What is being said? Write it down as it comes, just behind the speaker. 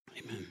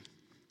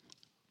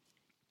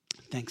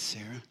Thanks,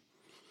 Sarah.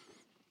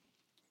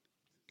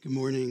 Good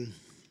morning.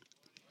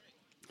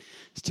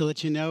 Just to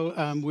let you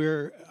know, we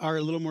are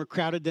a little more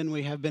crowded than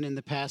we have been in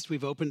the past.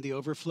 We've opened the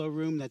overflow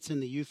room that's in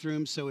the youth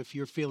room. So if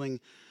you're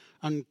feeling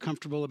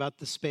uncomfortable about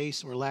the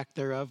space or lack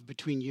thereof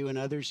between you and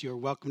others, you're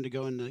welcome to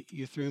go in the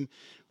youth room.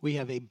 We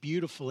have a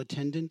beautiful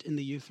attendant in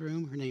the youth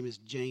room. Her name is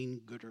Jane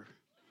Gooder.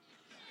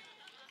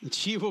 And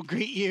she will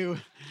greet you,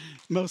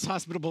 most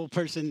hospitable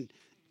person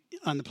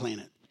on the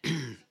planet.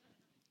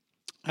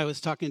 I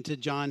was talking to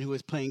John, who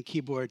was playing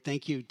keyboard.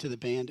 Thank you to the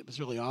band. It was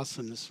really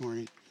awesome this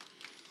morning.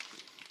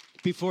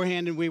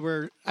 Beforehand,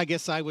 and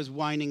I was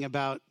whining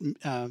about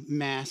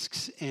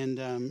masks,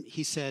 and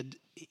he said,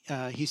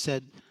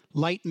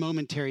 light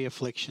momentary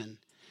affliction.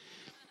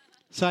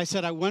 So I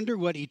said, I wonder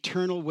what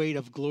eternal weight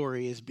of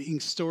glory is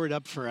being stored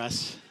up for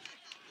us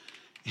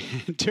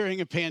during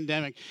a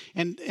pandemic.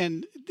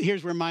 And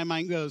here's where my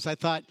mind goes. I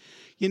thought,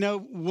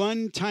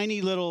 one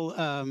tiny little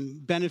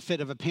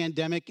benefit of a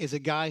pandemic is a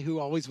guy who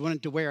always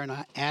wanted to wear an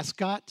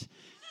ascot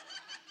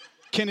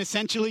can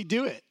essentially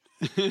do it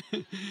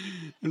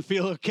and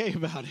feel okay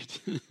about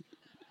it.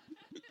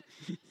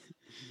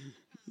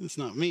 It's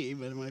not me,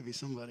 but it might be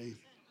somebody.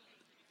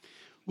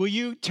 Will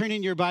you turn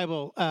in your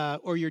Bible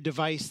or your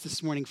device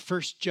this morning,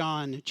 1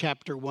 John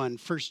chapter 1,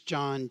 1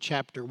 John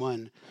chapter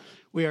 1.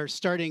 We are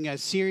starting a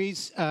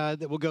series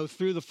that will go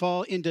through the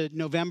fall into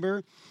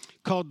November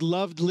called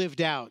Loved Lived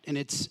Out, and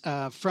it's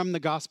from the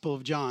Gospel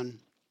of John.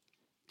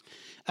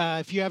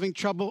 If you're having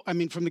trouble,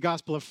 from the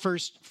Gospel of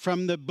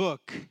from the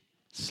book,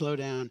 slow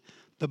down,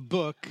 the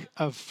book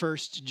of 1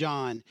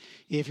 John.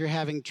 If you're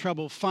having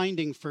trouble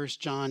finding 1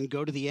 John,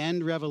 go to the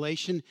end,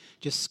 Revelation,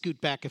 just scoot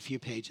back a few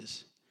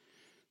pages.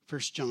 1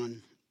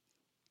 John.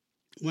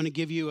 I want to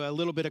give you a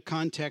little bit of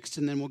context,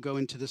 and then we'll go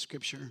into the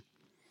scripture.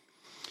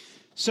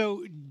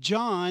 So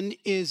John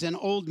is an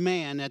old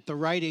man at the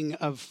writing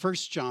of 1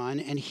 John,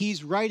 and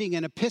he's writing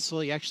an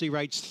epistle. He actually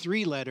writes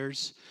 3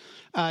 letters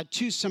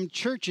to some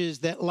churches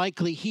that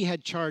likely he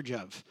had charge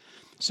of.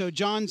 So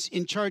John's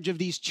in charge of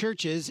these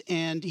churches,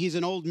 and he's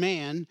an old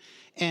man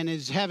and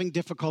is having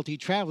difficulty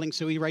traveling,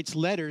 so he writes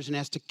letters and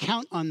has to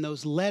count on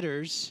those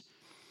letters,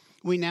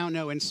 we now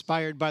know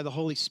inspired by the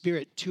Holy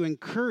Spirit, to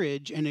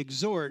encourage and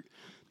exhort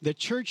the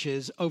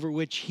churches over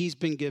which he's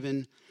been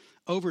given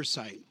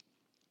oversight.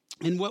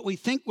 And what we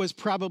think was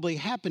probably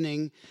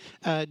happening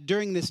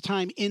during this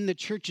time in the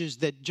churches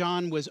that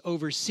John was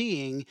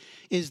overseeing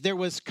is there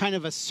was kind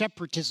of a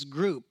separatist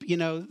group.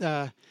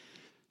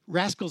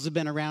 Rascals have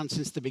been around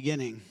since the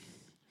beginning.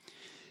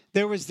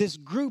 There was this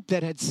group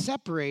that had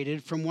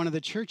separated from one of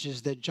the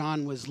churches that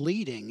John was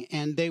leading,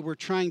 and they were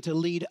trying to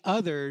lead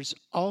others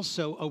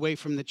also away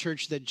from the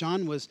church that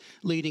John was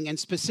leading, and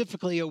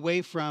specifically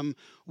away from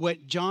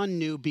what John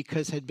knew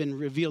because had been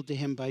revealed to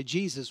him by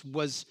Jesus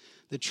was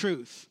the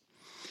truth.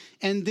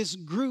 And this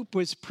group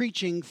was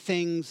preaching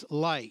things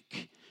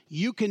like,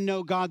 you can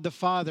know God the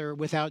Father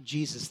without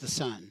Jesus the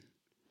Son.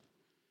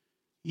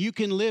 You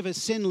can live a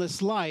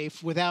sinless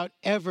life without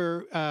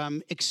ever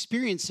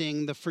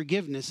experiencing the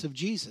forgiveness of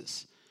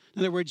Jesus.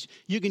 In other words,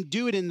 you can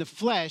do it in the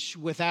flesh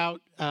without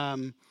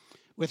the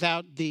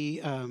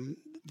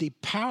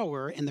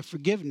power and the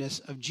forgiveness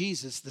of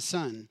Jesus the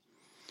Son.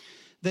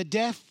 The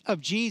death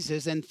of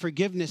Jesus and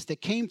forgiveness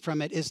that came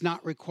from it is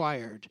not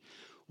required.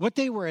 What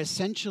they were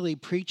essentially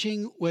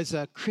preaching was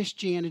a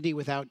Christianity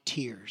without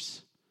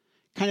tears,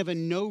 kind of a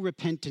no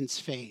repentance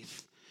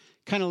faith,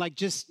 kind of like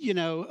just,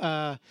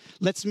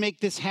 let's make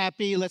this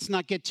happy. Let's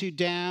not get too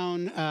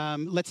down.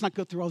 Let's not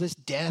go through all this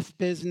death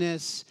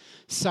business,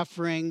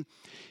 suffering.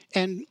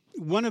 And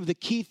one of the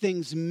key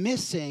things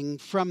missing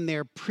from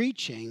their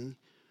preaching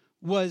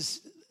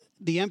was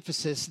the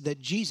emphasis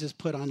that Jesus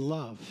put on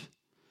love.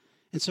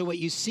 And so what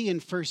you see in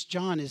 1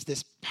 John is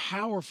this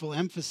powerful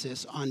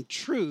emphasis on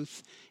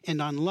truth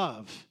and on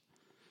love.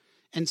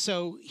 And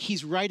so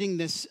he's writing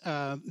this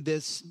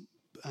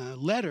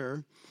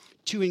letter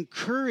to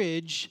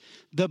encourage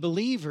the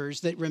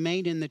believers that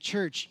remain in the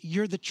church.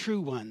 You're the true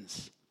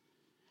ones.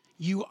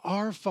 You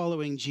are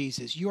following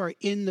Jesus. You are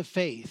in the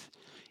faith.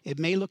 It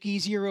may look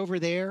easier over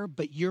there,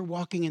 but you're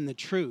walking in the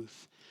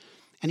truth.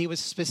 And he was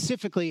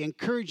specifically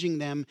encouraging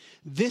them,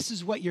 this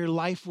is what your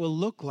life will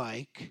look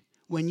like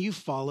when you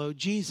follow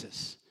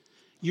Jesus.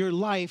 Your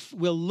life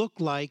will look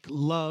like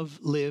love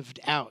lived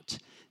out.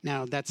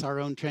 Now, that's our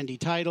own trendy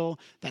title.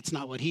 That's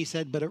not what he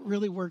said, but it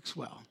really works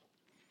well.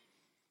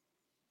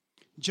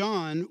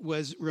 John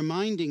was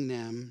reminding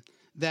them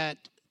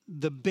that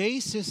the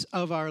basis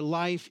of our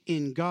life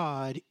in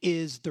God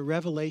is the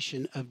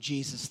revelation of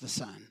Jesus the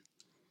Son.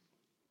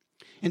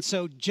 And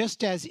so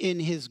just as in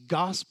his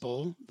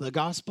gospel, the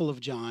Gospel of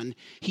John,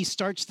 he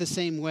starts the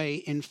same way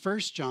in 1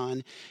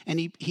 John, and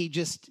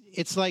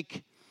it's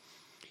like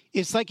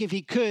if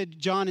he could,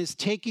 John is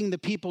taking the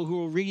people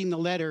who are reading the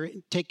letter,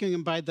 taking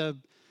them by the,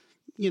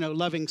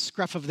 loving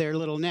scruff of their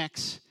little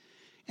necks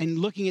and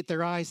looking at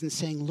their eyes and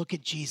saying, look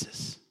at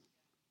Jesus.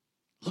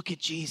 Look at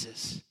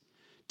Jesus.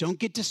 Don't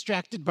get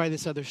distracted by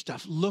this other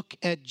stuff. Look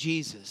at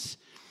Jesus.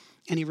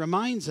 And he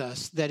reminds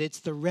us that it's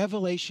the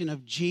revelation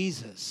of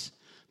Jesus,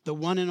 the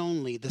one and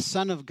only, the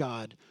Son of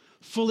God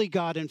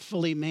and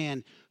fully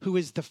man, who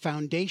is the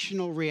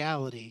foundational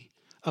reality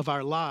of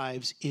our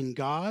lives in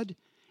God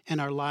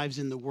and our lives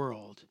in the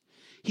world.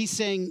 He's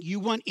saying, you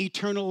want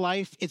eternal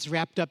life? It's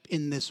wrapped up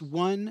in this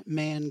one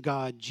man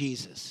God,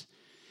 Jesus.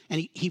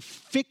 And he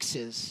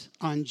fixes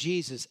on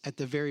Jesus at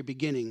the very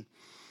beginning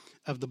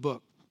of the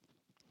book.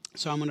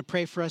 So I'm going to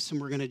pray for us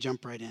and we're going to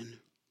jump right in.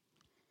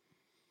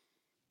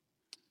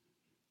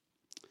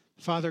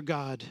 Father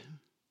God,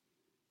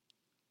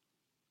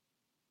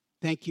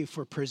 thank you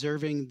for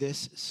preserving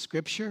this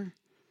scripture.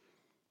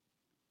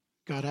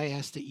 God, I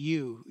ask that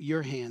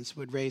your hands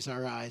would raise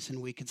our eyes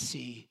and we could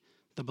see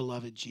the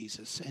beloved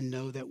Jesus and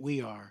know that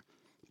we are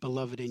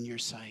beloved in your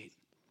sight.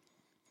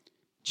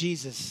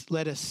 Jesus,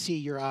 let us see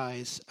your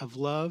eyes of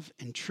love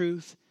and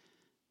truth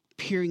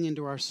peering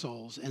into our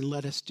souls, and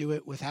let us do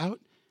it without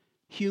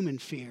human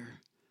fear,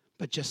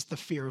 but just the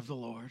fear of the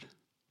Lord.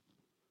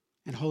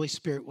 And Holy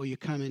Spirit, will you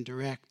come and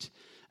direct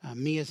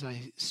me as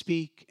I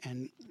speak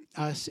and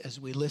us as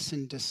we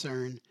listen,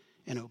 discern,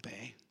 and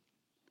obey.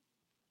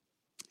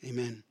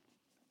 Amen.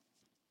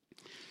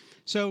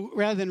 So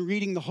rather than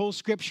reading the whole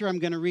scripture, I'm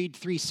going to read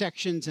 3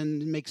 sections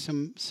and make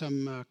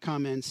some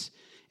comments,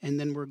 and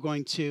then we're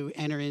going to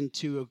enter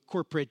into a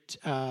corporate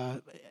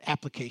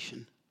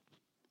application.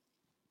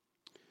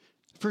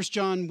 1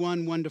 John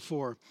 1,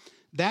 1-4.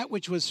 That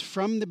which was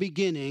from the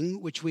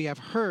beginning, which we have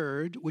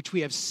heard, which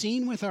we have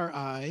seen with our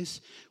eyes,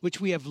 which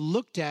we have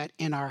looked at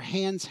and our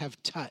hands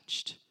have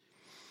touched.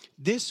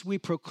 This we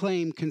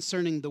proclaim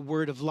concerning the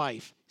word of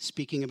life,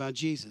 speaking about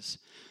Jesus.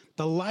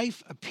 The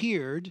life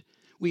appeared,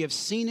 we have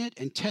seen it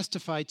and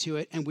testified to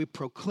it, and we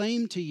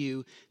proclaim to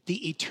you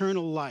the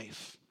eternal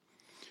life,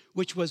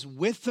 which was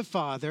with the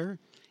Father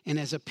and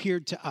has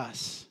appeared to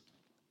us.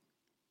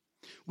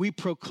 We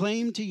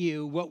proclaim to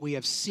you what we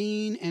have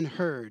seen and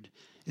heard.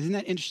 Isn't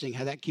that interesting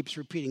how that keeps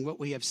repeating? What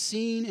we have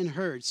seen and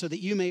heard, so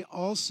that you may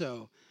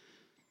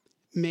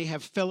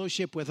have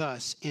fellowship with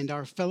us. And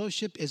our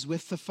fellowship is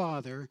with the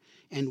Father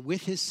and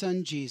with his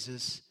Son,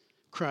 Jesus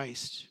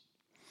Christ.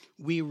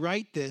 We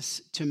write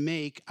this to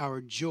make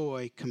our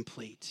joy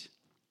complete.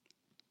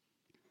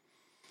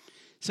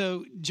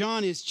 So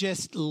John is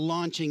just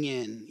launching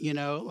in,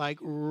 like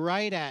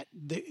right at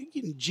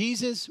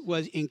Jesus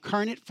was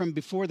incarnate from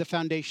before the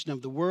foundation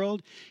of the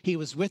world. He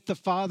was with the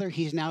Father.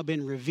 He's now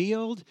been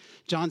revealed.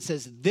 John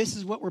says, this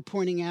is what we're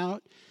pointing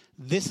out.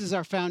 This is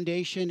our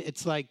foundation.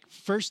 It's like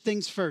first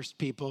things first,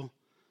 people.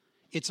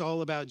 It's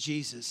all about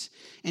Jesus.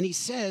 And he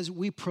says,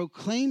 we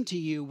proclaim to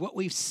you what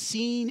we've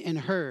seen and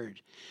heard.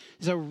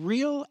 There's a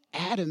real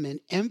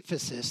adamant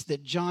emphasis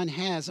that John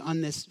has on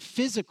this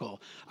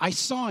physical. I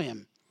saw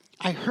him.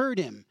 I heard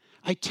him,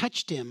 I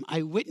touched him,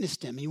 I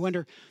witnessed him. And you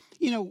wonder,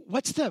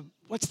 what's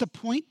the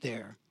point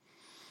there?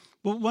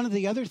 Well, one of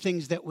the other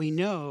things that we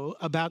know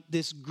about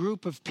this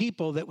group of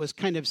people that was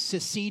kind of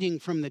seceding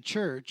from the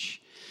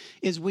church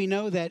is we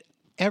know that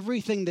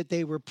everything that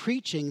they were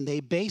preaching, they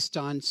based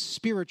on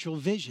spiritual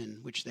vision,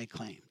 which they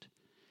claimed.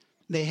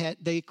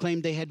 They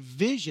claimed they had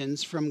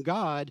visions from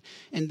God,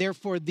 and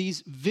therefore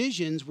these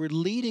visions were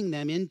leading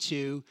them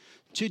to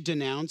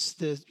denounce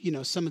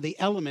some of the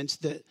elements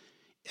that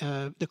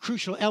the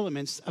crucial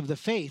elements of the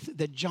faith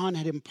that John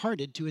had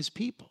imparted to his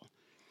people.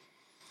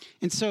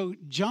 And so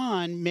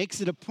John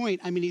makes it a point.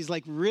 I mean, he's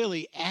like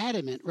really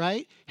adamant,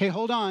 right? Hey,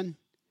 hold on.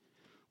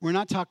 We're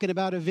not talking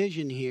about a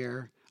vision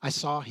here. I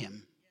saw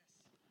him.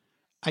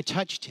 I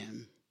touched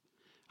him.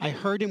 I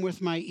heard him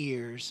with my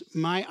ears.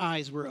 My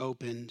eyes were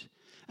opened.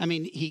 I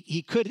mean,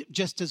 he could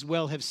just as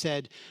well have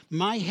said,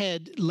 my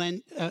head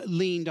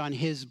leaned on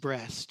his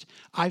breast.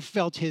 I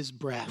felt his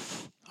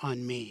breath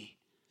on me.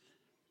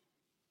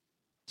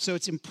 So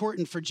it's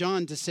important for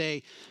John to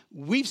say,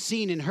 we've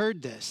seen and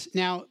heard this.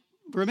 Now,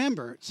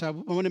 remember,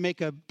 so I want to make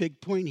a big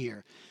point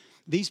here.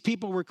 These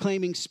people were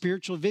claiming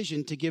spiritual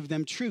vision to give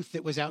them truth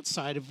that was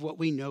outside of what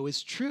we know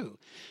is true.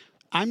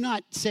 I'm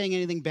not saying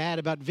anything bad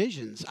about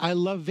visions. I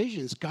love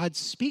visions. God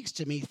speaks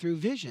to me through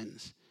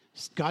visions.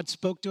 God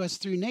spoke to us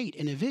through Nate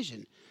in a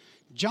vision.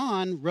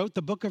 John wrote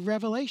the book of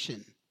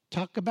Revelation.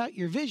 Talk about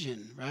your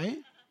vision, right?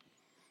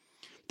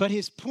 But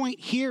his point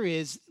here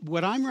is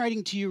what I'm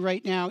writing to you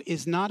right now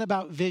is not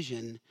about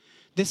vision.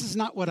 This is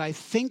not what I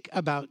think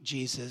about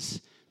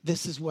Jesus.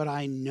 This is what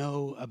I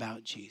know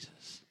about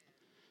Jesus.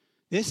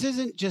 This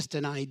isn't just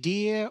an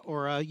idea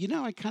or I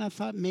kind of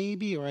thought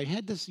maybe, or I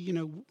had this,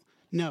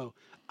 No,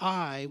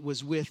 I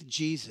was with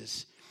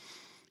Jesus.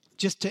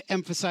 Just to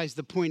emphasize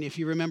the point, if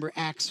you remember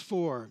Acts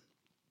 4,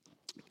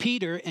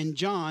 Peter and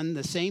John,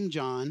 the same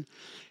John,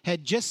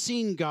 had just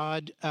seen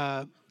God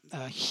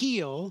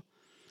heal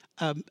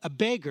a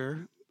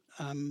beggar,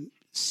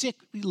 sick,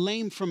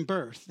 lame from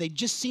birth. They'd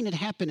just seen it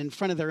happen in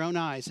front of their own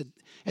eyes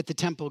at the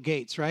temple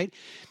gates, right?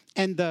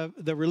 And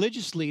the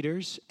religious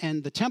leaders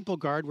and the temple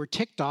guard were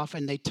ticked off,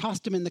 and they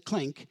tossed him in the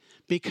clink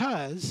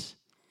because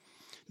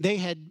they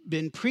had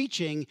been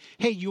preaching,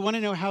 hey, you want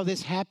to know how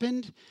this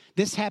happened?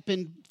 This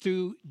happened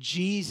through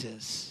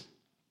Jesus.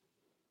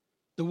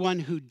 the one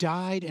who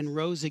died and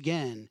rose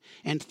again,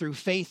 and through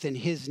faith in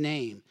his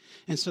name.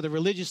 And so the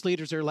religious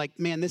leaders are like,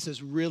 man, this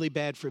is really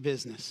bad for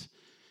business.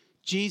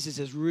 Jesus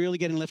is really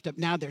getting lifted up.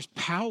 Now there's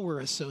power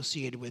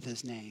associated with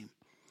his name.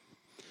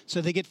 So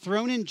they get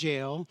thrown in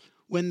jail.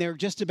 When they're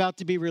just about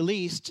to be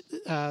released,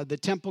 the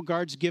temple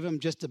guards give them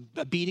just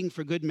a beating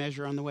for good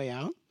measure on the way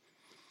out.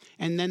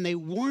 And then they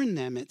warn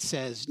them, it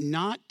says,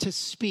 not to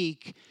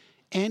speak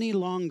any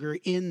longer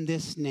in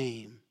this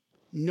name.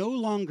 No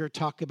longer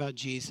talk about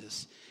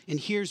Jesus. And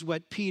here's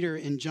what Peter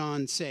and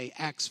John say,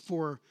 Acts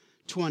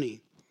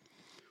 4:20.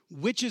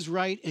 Which is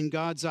right in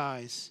God's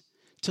eyes,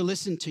 to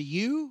listen to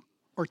you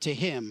or to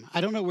him? I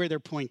don't know where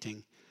they're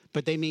pointing,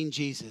 but they mean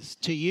Jesus.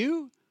 To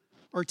you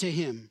or to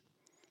him?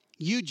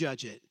 You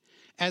judge it.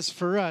 As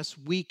for us,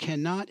 we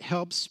cannot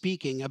help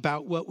speaking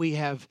about what we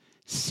have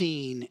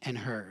seen and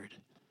heard.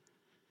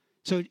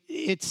 So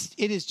it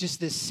is just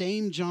this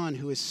same John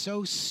who is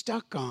so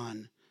stuck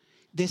on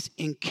this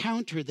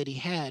encounter that he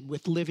had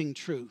with living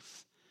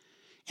truth.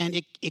 And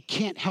it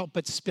can't help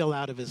but spill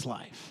out of his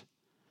life.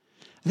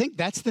 I think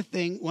that's the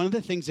thing. One of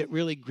the things that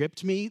really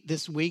gripped me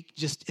this week,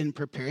 just in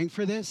preparing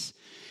for this,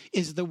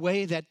 is the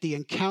way that the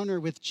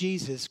encounter with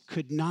Jesus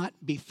could not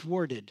be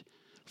thwarted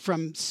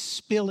from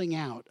spilling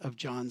out of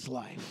John's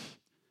life.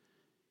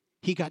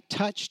 He got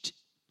touched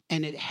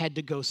and it had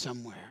to go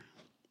somewhere.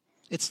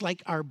 It's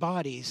like our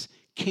bodies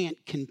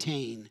can't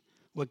contain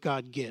what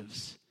God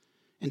gives,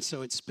 and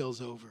so it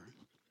spills over.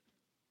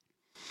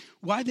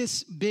 Why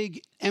this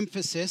big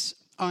emphasis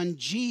on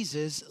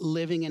Jesus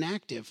living and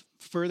active?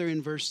 Further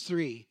in verse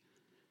 3,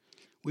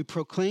 we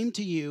proclaim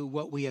to you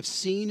what we have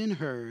seen and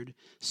heard,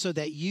 so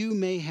that you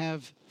may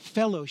have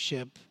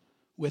fellowship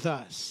with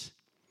us.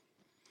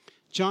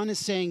 John is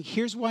saying,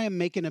 here's why I'm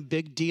making a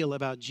big deal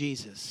about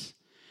Jesus.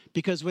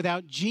 Because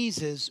without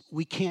Jesus,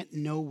 we can't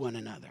know one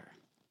another.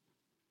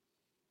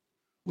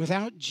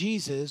 Without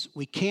Jesus,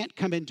 we can't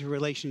come into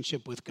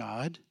relationship with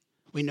God.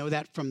 We know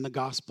that from the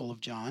Gospel of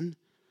John.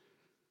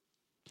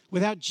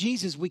 Without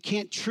Jesus, we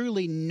can't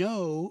truly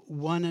know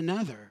one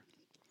another.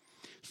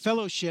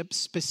 Fellowship,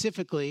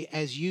 specifically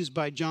as used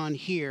by John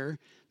here,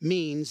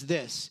 means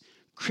this: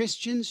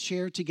 Christians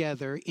share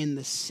together in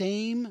the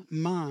same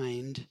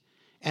mind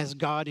as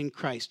God in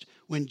Christ.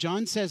 When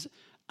John says,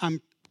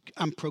 I'm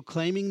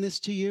proclaiming this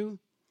to you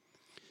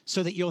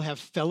so that you'll have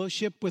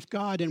fellowship with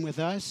God and with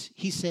us,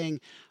 he's saying,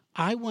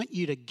 I want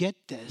you to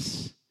get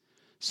this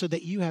so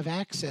that you have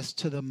access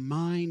to the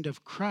mind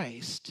of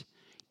Christ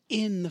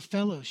in the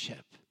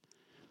fellowship.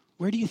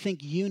 Where do you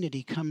think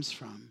unity comes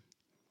from?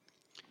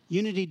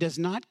 Unity does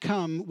not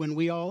come when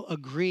we all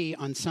agree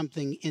on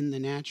something in the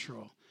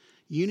natural.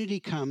 Unity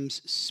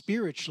comes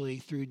spiritually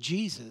through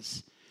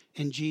Jesus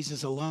and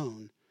Jesus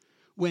alone.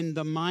 When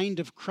the mind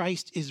of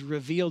Christ is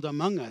revealed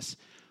among us,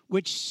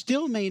 which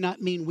still may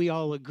not mean we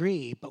all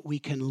agree, but we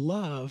can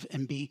love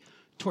and be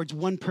towards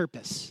one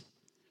purpose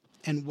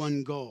and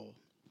one goal.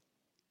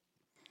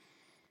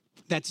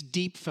 That's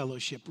deep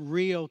fellowship,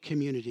 real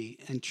community,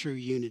 and true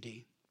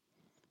unity.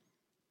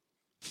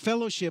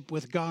 Fellowship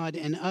with God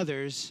and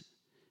others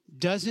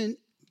doesn't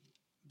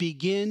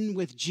begin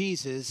with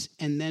Jesus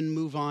and then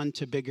move on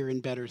to bigger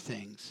and better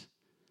things.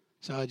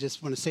 So I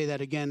just want to say that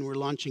again. We're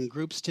launching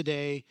groups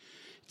today.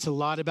 It's a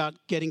lot about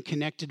getting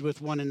connected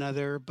with one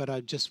another, but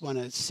I just want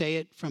to say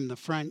it from the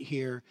front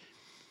here.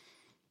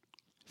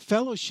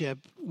 Fellowship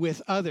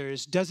with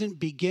others doesn't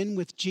begin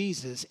with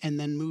Jesus and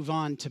then move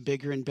on to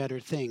bigger and better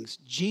things.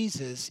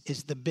 Jesus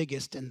is the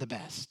biggest and the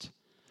best.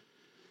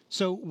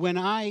 So when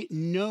I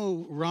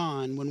know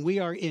Ron, when we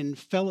are in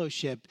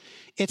fellowship,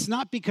 it's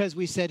not because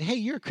we said, hey,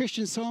 you're a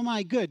Christian, so am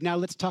I. Good. Now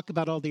let's talk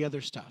about all the other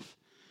stuff.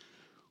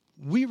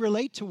 We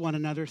relate to one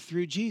another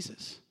through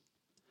Jesus.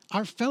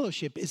 Our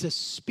fellowship is a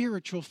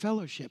spiritual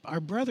fellowship.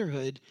 Our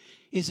brotherhood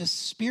is a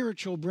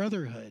spiritual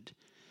brotherhood.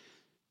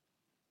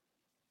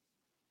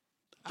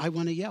 I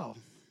want to yell.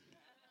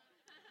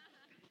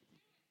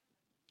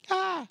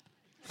 Ah!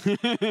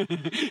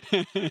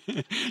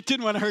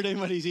 Didn't want to hurt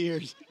anybody's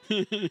ears.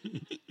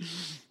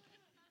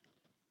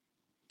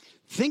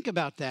 Think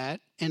about that,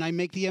 and I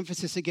make the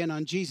emphasis again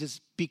on Jesus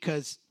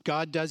because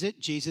God does it,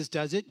 Jesus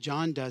does it,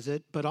 John does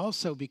it, but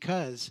also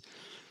because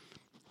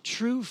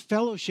true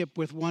fellowship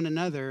with one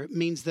another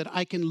means that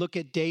I can look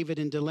at David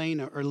and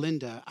Delana or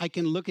Linda. I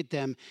can look at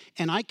them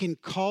and I can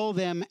call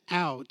them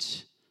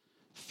out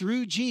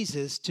through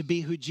Jesus to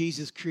be who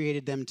Jesus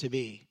created them to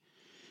be.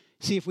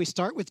 See, if we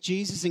start with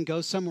Jesus and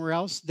go somewhere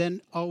else,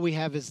 then all we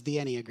have is the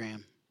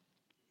Enneagram.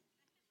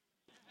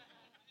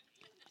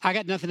 I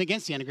got nothing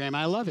against the Enneagram.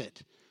 I love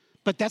it.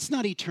 But that's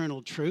not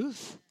eternal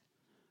truth,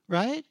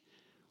 right?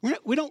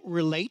 We don't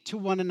relate to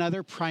one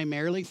another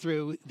primarily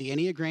through the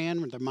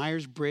Enneagram or the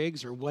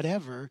Myers-Briggs or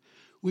whatever.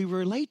 We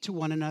relate to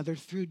one another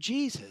through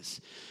Jesus.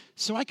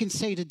 So I can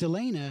say to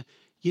Delana,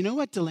 you know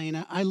what,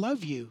 Delana? I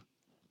love you.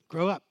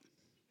 Grow up.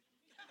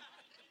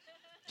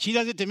 She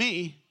does it to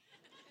me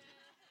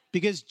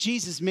because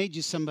Jesus made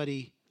you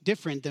somebody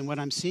different than what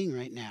I'm seeing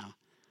right now.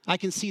 I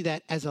can see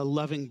that as a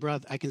loving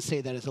brother. I can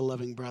say that as a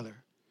loving brother.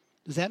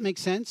 Does that make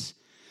sense?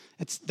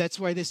 That's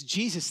why this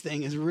Jesus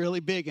thing is really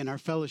big in our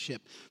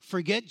fellowship.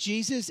 Forget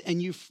Jesus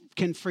and you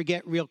can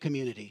forget real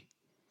community.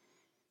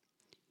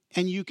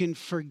 And you can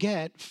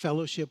forget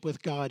fellowship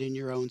with God in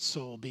your own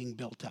soul being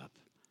built up.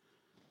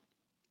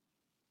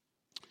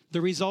 The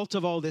result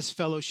of all this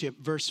fellowship,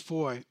 verse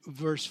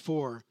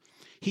 4,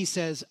 he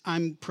says,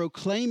 I'm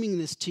proclaiming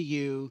this to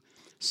you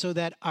so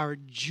that our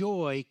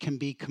joy can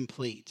be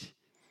complete.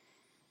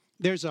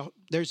 There's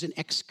an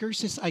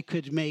excursus I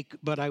could make,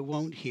 but I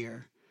won't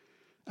here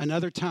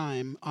another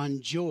time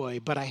on joy,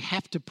 but I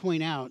have to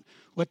point out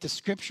what the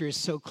scripture is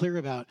so clear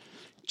about.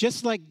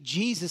 Just like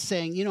Jesus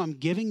saying, I'm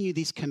giving you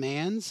these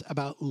commands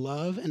about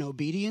love and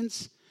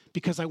obedience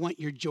because I want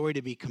your joy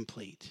to be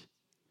complete.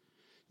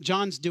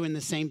 John's doing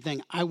the same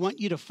thing. I want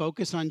you to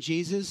focus on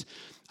Jesus.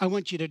 I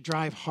want you to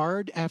drive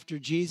hard after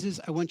Jesus.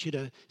 I want you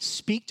to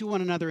speak to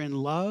one another in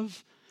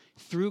love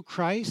through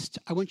Christ.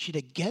 I want you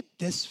to get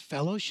this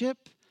fellowship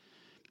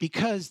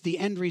because the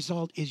end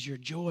result is your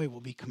joy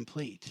will be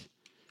complete.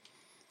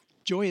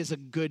 Joy is a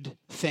good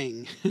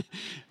thing.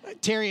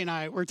 Terry and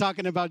I were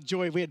talking about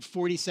joy. We had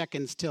 40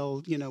 seconds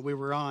till, we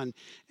were on.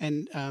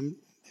 And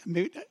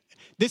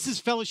this is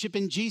fellowship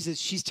in Jesus.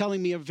 She's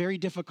telling me a very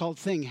difficult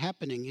thing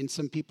happening in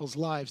some people's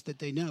lives that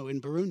they know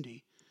in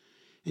Burundi.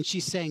 And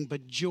she's saying,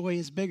 but joy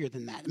is bigger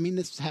than that.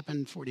 This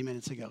happened 40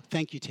 minutes ago.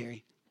 Thank you,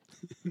 Terry.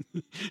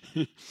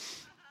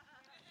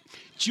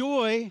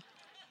 Joy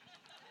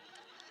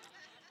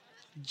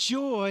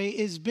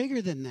is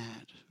bigger than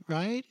that,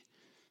 right?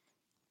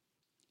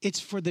 It's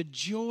for the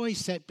joy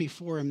set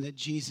before him that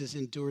Jesus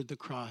endured the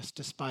cross,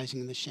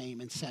 despising the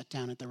shame, and sat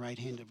down at the right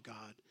hand of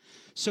God.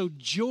 So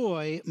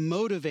joy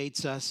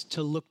motivates us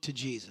to look to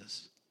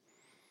Jesus.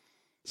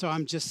 So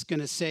I'm just going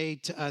to say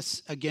to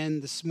us again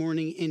this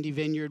morning, Indy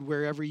Vineyard,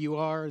 wherever you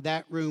are,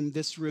 that room,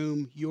 this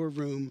room, your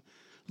room,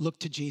 look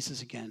to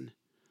Jesus again.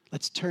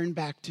 Let's turn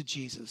back to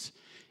Jesus.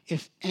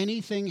 If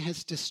anything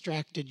has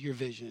distracted your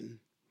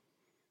vision,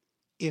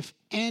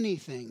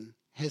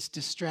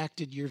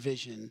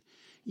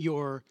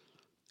 your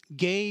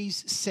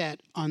gaze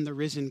set on the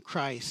risen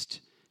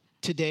Christ,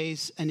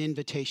 today's an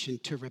invitation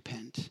to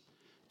repent,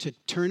 to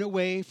turn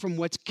away from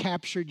what's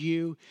captured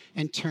you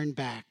and turn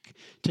back,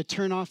 to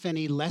turn off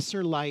any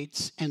lesser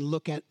lights and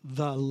look at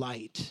the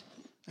light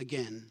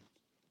again.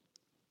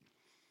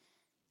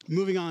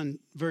 Moving on,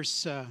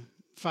 verse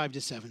 5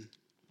 to 7.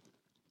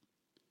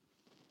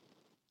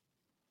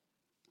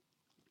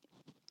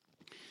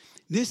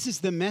 This is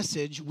the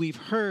message we've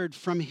heard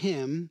from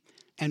him,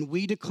 and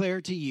we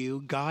declare to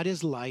you, God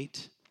is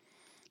light.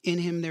 In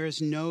him there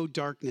is no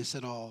darkness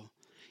at all.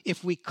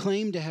 If we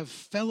claim to have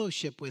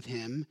fellowship with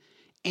him,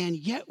 and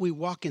yet we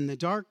walk in the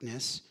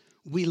darkness,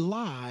 we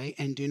lie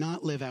and do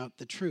not live out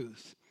the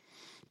truth.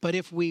 But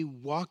if we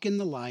walk in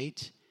the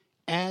light,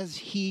 as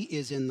he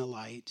is in the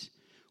light,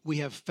 we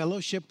have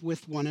fellowship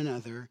with one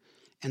another,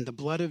 and the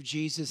blood of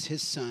Jesus,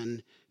 his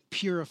son,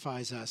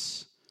 purifies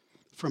us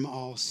from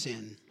all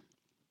sin.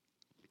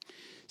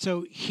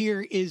 So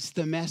here is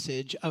the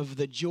message of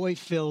the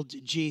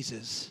joy-filled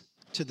Jesus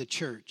to the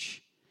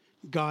church.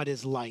 God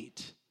is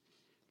light,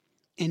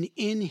 and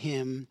in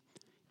him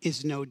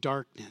is no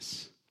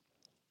darkness.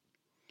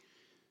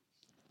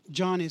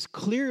 John is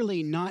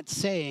clearly not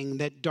saying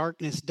that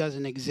darkness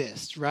doesn't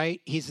exist,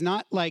 right? He's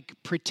not like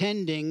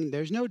pretending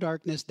there's no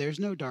darkness, there's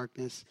no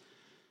darkness.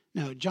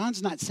 No,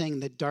 John's not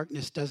saying that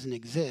darkness doesn't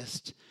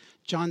exist.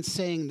 John's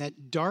saying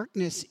that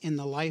darkness in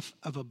the life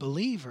of a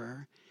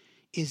believer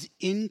is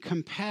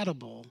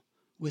incompatible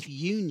with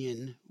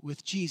union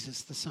with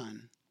Jesus the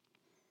Son.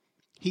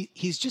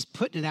 He's just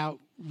putting it out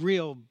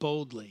real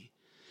boldly.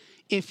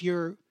 If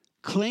you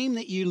claim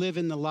that you live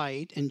in the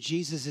light and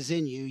Jesus is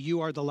in you, you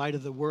are the light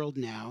of the world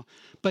now,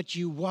 but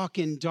you walk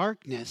in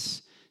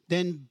darkness,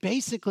 then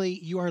basically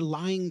you are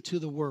lying to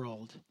the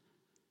world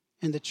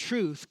and the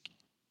truth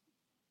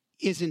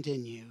isn't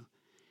in you.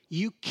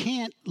 You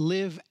can't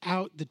live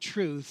out the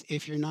truth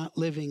if you're not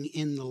living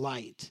in the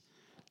light.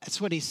 That's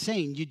what he's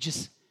saying.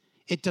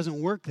 It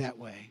doesn't work that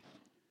way.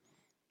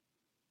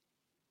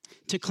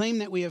 To claim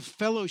that we have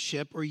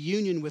fellowship or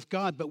union with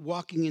God, but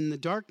walking in the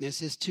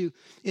darkness is to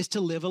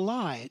live a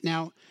lie.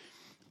 Now,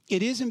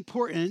 it is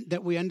important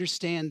that we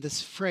understand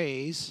this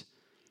phrase,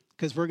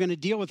 because we're going to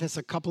deal with this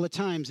a couple of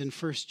times in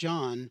 1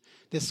 John.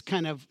 This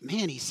kind of,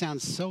 man, he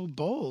sounds so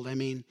bold.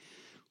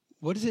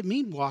 What does it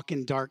mean, walk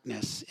in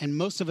darkness? And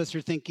most of us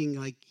are thinking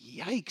like,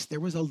 yikes, there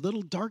was a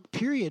little dark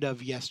period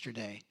of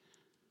yesterday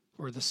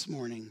or this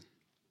morning.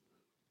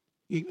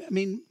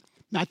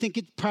 I think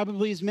it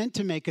probably is meant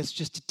to make us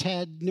just a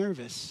tad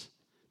nervous.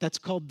 That's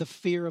called the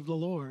fear of the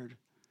Lord.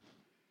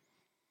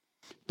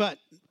 But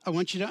I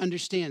want you to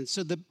understand.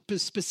 So the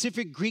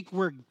specific Greek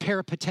word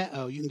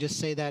peripateo, you can just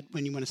say that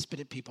when you want to spit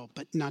at people,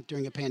 but not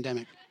during a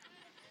pandemic.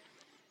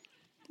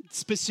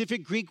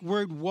 Specific Greek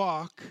word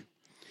walk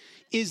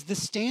is the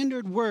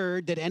standard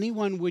word that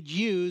anyone would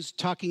use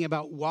talking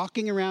about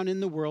walking around in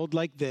the world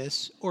like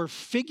this, or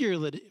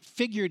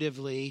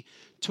figuratively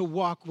to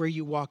walk where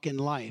you walk in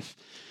life.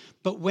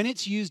 But when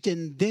it's used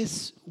in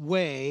this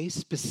way,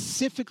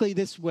 specifically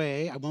this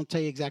way, I won't tell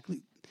you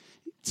exactly,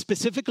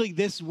 specifically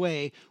this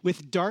way,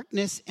 with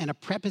darkness and a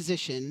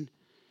preposition.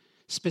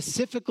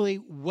 Specifically,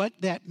 what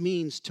that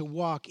means to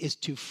walk is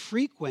to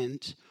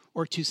frequent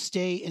or to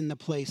stay in the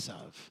place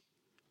of.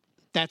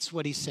 That's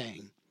what he's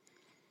saying.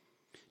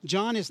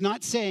 John is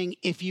not saying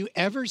if you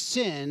ever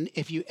sin,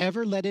 if you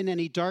ever let in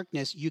any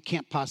darkness, you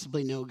can't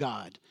possibly know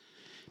God.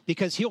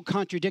 Because he'll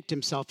contradict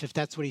himself if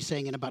that's what he's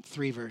saying in about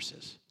 3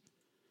 verses.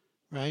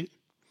 Right?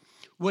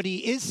 What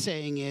he is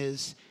saying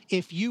is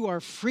if you are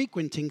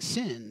frequenting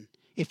sin,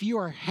 if you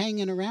are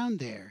hanging around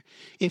there,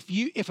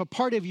 if a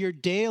part of your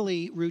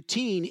daily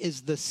routine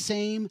is the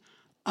same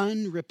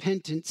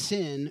unrepentant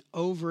sin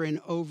over and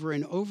over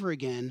and over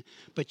again,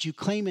 but you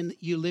claim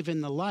you live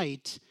in the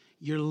light,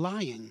 you're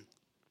lying.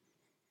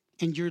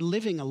 And you're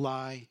living a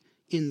lie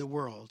in the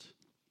world.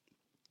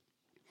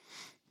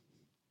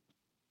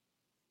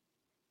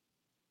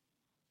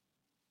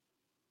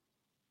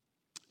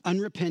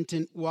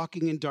 Unrepentant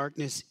walking in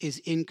darkness is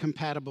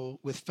incompatible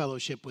with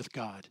fellowship with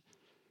God.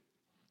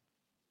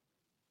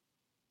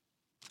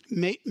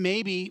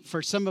 Maybe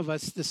for some of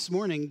us this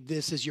morning,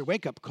 this is your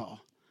wake-up call.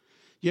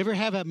 You ever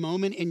have a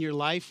moment in your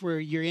life where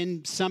you're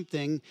in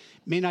something,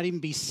 may not even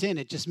be sin,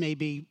 it just may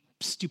be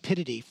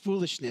stupidity,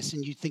 foolishness,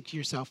 and you think to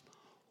yourself,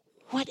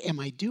 what am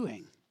I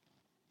doing?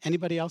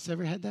 Anybody else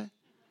ever had that?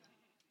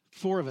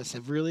 4 of us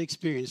have really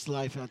experienced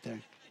life out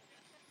there.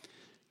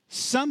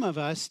 Some of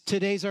us,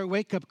 today's our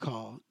wake-up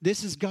call.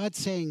 This is God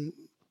saying,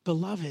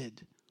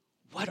 beloved,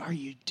 what are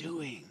you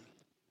doing?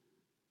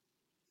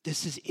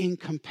 This is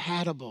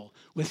incompatible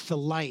with the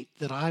light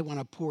that I want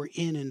to pour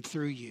in and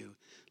through you.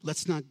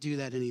 Let's not do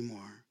that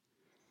anymore.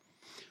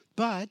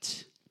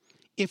 But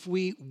if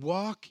we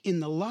walk in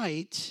the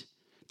light,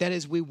 that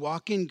is, we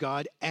walk in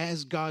God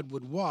as God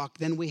would walk,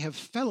 then we have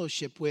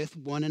fellowship with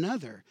one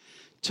another.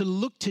 To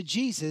look to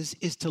Jesus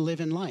is to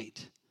live in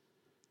light.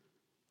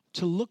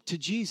 To look to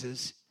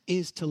Jesus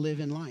is to live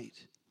in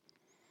light.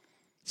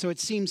 So it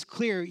seems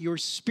clear your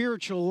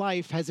spiritual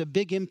life has a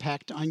big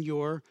impact on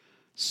your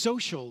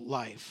social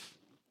life.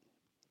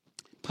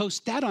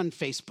 Post that on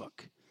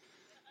Facebook.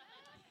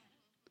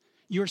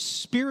 Your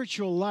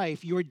spiritual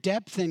life, your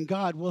depth in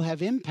God will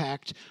have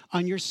impact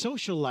on your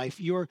social life,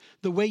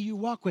 the way you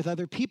walk with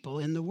other people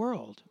in the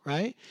world,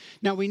 right?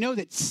 Now, we know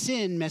that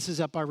sin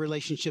messes up our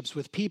relationships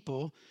with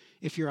people.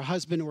 If you're a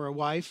husband or a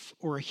wife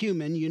or a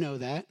human, you know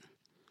that.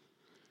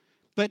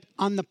 But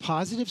on the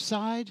positive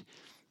side,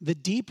 the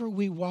deeper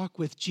we walk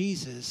with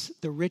Jesus,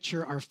 the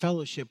richer our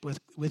fellowship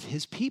with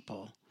his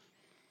people.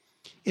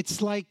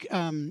 It's like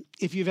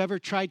if you've ever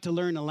tried to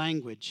learn a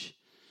language.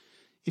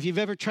 If you've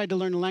ever tried to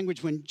learn a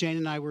language, when Jane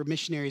and I were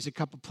missionaries a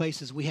couple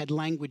places, we had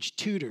language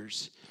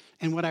tutors.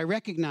 And what I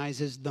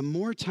recognize is the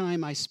more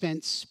time I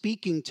spent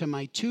speaking to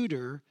my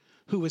tutor,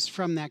 who was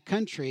from that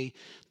country,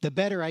 the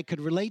better I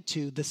could relate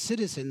to the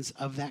citizens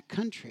of that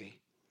country.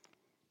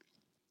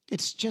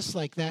 It's just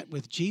like that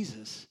with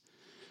Jesus.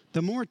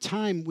 The more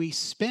time we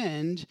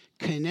spend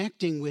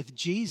connecting with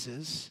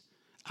Jesus,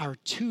 our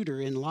tutor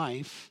in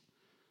life,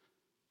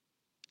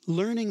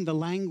 learning the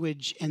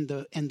language and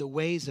the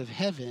ways of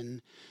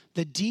heaven,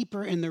 the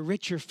deeper and the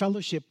richer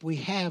fellowship we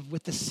have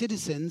with the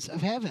citizens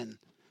of heaven,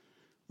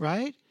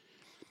 right?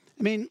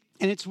 I mean,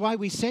 and it's why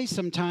we say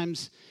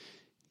sometimes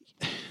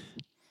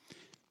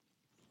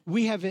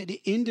we have an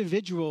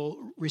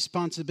individual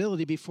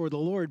responsibility before the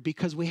Lord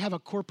because we have a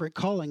corporate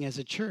calling as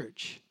a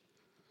church.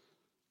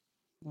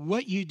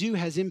 What you do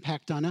has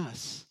impact on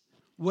us.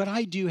 What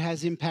I do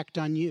has impact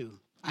on you.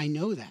 I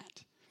know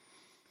that.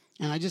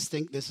 And I just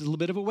think this is a little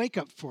bit of a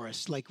wake-up for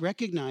us. Like,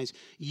 recognize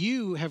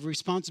you have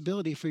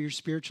responsibility for your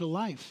spiritual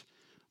life.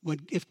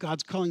 If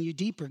God's calling you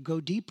deeper, go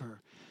deeper.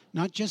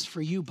 Not just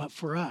for you, but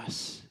for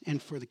us and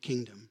for the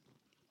kingdom.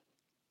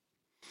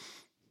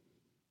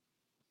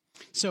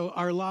 So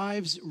our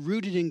lives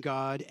rooted in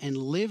God and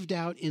lived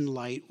out in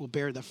light will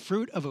bear the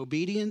fruit of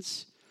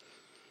obedience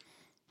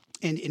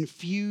and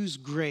infuse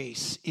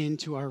grace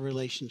into our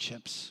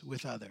relationships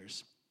with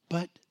others.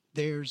 But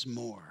there's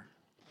more.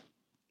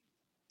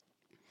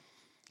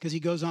 Because he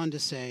goes on to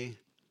say,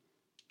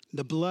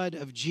 the blood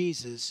of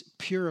Jesus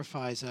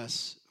purifies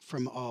us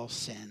from all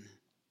sin.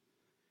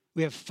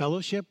 We have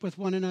fellowship with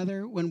one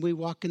another when we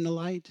walk in the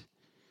light,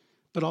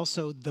 but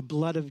also the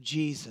blood of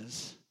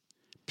Jesus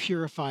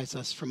purifies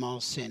us from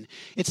all sin.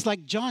 It's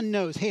like John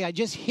knows, hey, I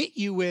just hit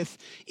you with,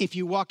 if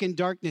you walk in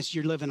darkness,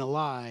 you're living a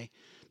lie.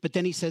 But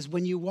then he says,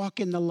 when you walk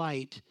in the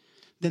light,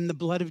 then the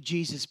blood of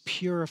Jesus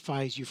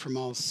purifies you from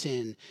all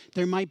sin.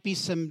 There might be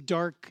some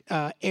dark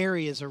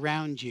areas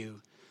around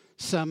you,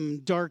 some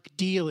dark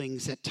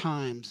dealings at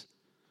times,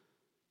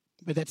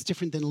 but that's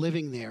different than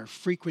living there,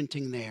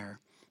 frequenting there,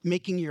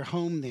 making your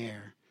home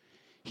there.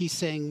 He's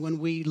saying when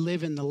we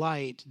live in the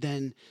light,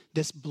 then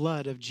this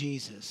blood of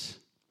Jesus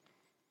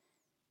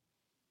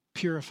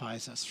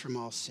purifies us from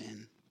all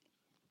sin.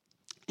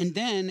 And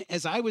then,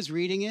 as I was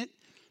reading it,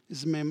 this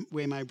is the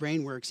way my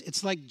brain works,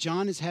 it's like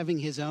John is having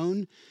his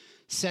own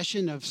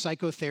session of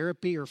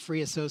psychotherapy or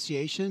free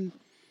association,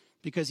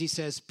 because he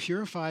says,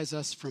 purifies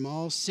us from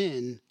all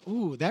sin.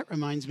 Ooh, that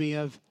reminds me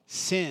of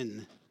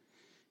sin.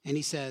 And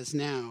he says,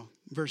 now,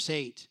 Verse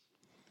 8,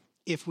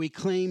 if we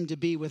claim to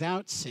be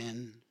without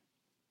sin,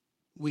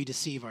 we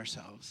deceive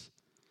ourselves,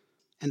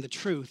 and the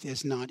truth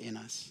is not in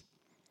us.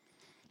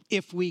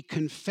 If we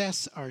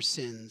confess our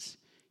sins,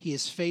 he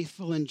is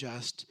faithful and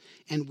just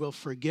and will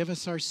forgive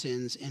us our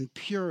sins and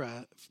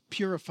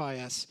purify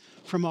us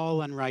from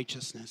all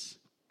unrighteousness.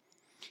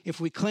 If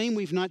we claim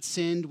we've not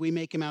sinned, we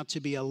make him out to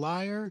be a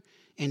liar,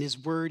 and his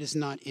word is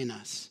not in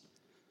us.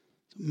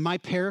 My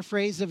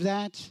paraphrase of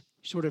that,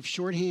 sort of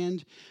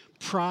shorthand,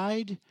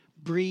 pride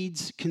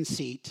breeds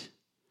conceit.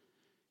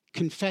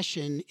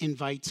 Confession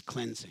invites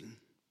cleansing.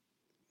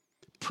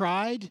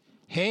 Pride,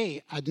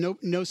 hey,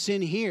 no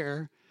sin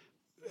here,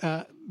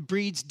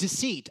 breeds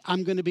deceit.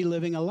 I'm going to be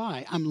living a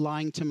lie. I'm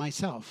lying to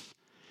myself.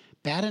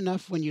 Bad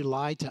enough when you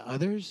lie to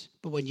others,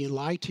 but when you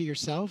lie to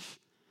yourself,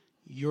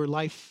 your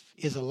life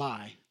is a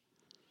lie.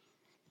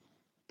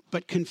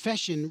 But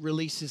confession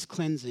releases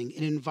cleansing.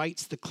 It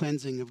invites the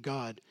cleansing of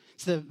God.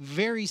 It's the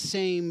very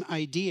same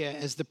idea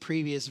as the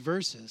previous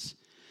verses.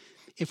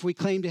 If we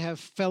claim to have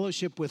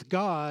fellowship with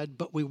God,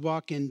 but we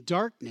walk in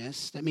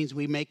darkness, that means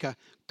we make a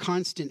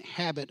constant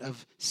habit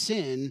of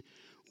sin,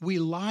 we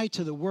lie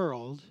to the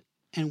world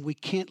and we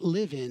can't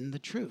live in the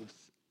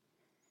truth.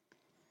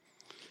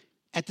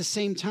 At the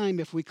same time,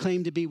 if we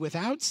claim to be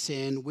without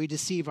sin, we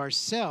deceive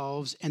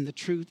ourselves and the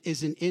truth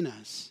isn't in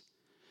us.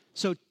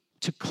 So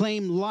to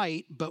claim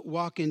light but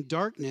walk in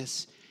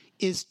darkness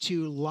is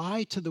to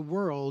lie to the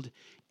world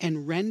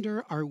and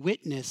render our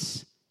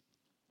witness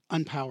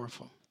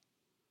unpowerful.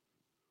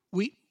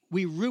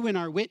 We ruin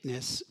our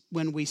witness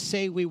when we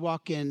say we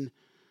walk in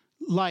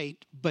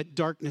light, but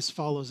darkness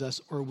follows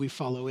us or we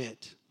follow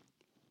it.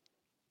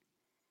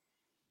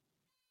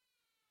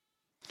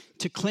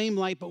 To claim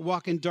light but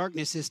walk in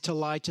darkness is to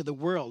lie to the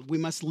world. We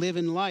must live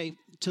in light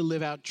to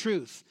live out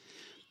truth.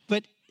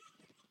 But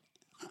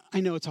I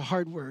know it's a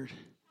hard word.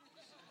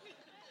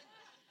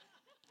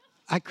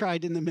 I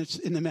cried in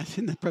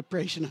the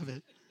preparation of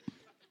it.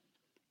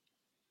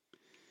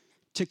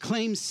 To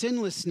claim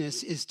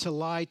sinlessness is to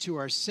lie to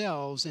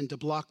ourselves and to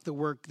block the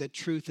work that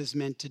truth is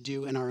meant to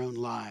do in our own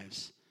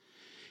lives.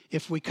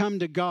 If we come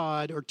to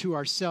God or to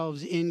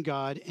ourselves in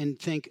God and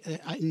think,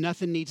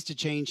 nothing needs to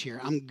change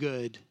here, I'm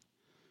good,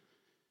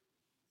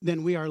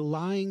 then we are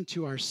lying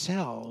to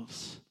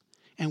ourselves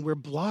and we're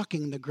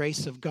blocking the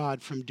grace of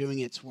God from doing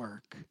its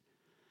work.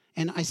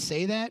 And I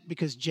say that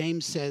because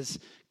James says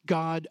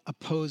God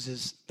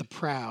opposes the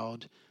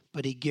proud,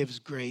 but he gives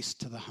grace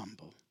to the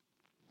humble.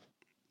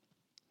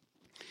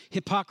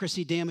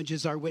 Hypocrisy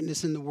damages our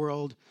witness in the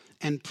world,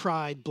 and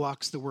pride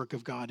blocks the work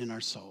of God in our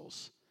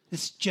souls.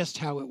 It's just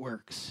how it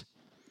works.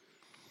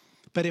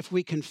 But if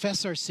we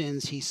confess our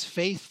sins, he's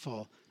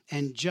faithful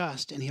and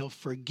just, and he'll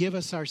forgive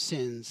us our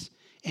sins,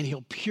 and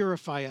he'll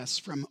purify us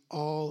from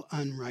all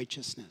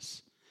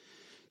unrighteousness.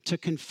 To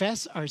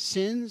confess our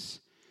sins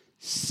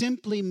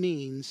simply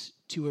means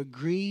to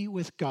agree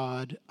with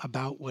God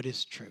about what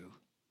is true.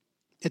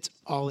 It's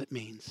all it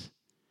means.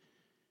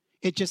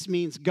 It just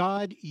means,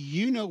 God,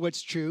 you know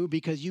what's true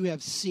because you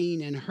have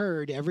seen and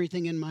heard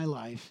everything in my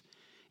life,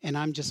 and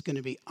I'm just going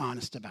to be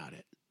honest about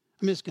it.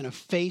 I'm just going to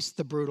face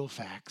the brutal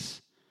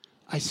facts.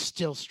 I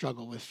still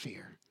struggle with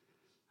fear.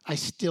 I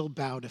still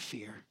bow to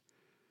fear.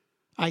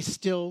 I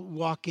still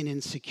walk in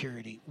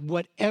insecurity.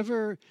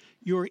 Whatever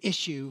your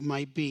issue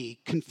might be,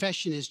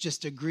 confession is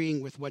just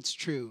agreeing with what's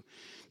true.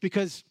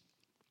 Because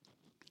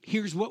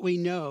here's what we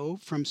know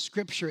from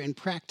Scripture and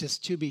practice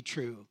to be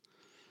true.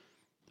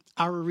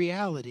 Our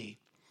reality.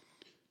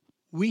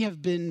 We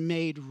have been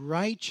made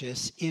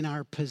righteous in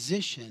our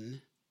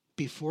position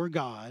before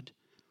God,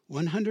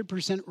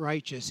 100%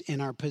 righteous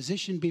in our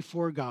position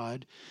before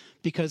God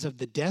because of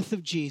the death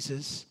of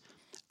Jesus,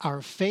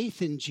 our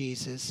faith in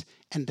Jesus,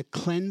 and the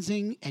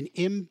cleansing and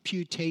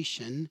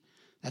imputation,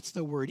 that's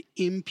the word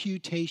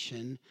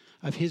imputation,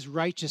 of his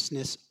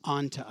righteousness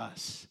onto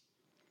us.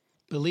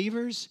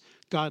 Believers,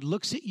 God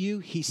looks at you,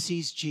 he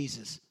sees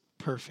Jesus,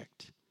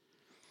 perfect.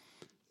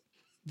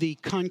 The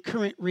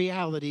concurrent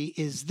reality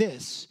is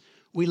this: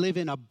 we live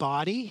in a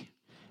body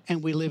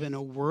and we live in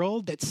a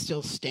world that's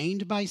still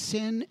stained by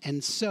sin,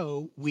 and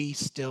so we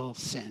still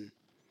sin.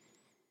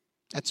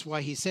 That's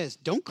why he says,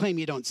 don't claim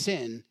you don't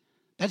sin.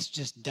 That's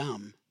just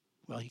dumb.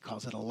 Well, he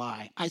calls it a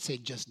lie. I say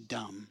just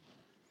dumb.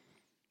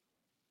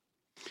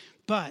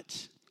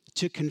 But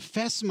to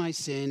confess my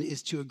sin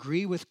is to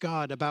agree with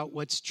God about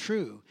what's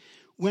true.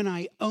 When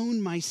I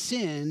own my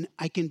sin,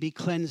 I can be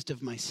cleansed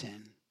of my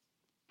sin.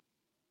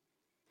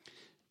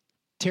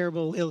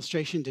 Terrible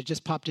illustration that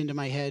just popped into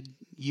my head.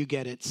 You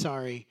get it.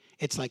 Sorry.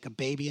 It's like a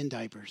baby in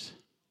diapers.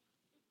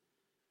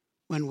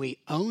 When we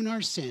own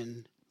our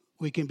sin,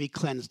 we can be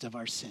cleansed of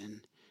our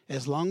sin.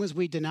 As long as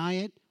we deny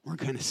it, we're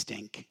going to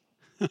stink.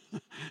 And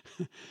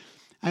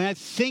I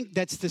think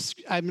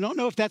I don't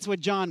know if that's what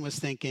John was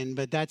thinking,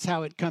 but that's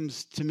how it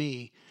comes to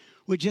me.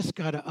 We just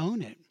got to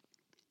own it.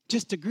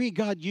 Just agree,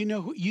 God, you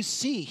know who you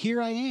see.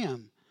 Here I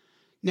am.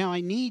 Now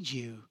I need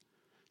you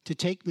to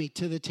take me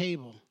to the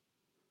table.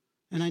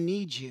 And I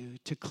need you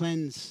to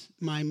cleanse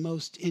my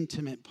most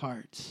intimate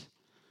parts.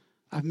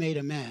 I've made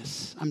a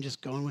mess. I'm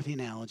just going with the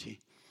analogy.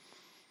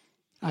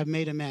 I've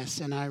made a mess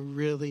and I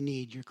really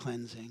need your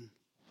cleansing.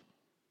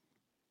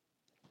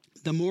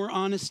 The more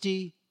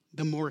honesty,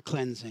 the more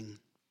cleansing.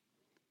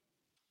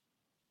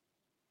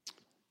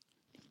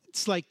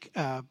 It's like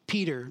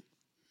Peter.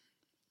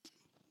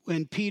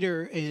 When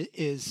Peter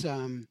is,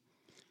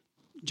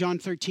 John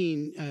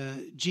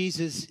 13,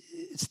 Jesus,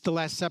 it's the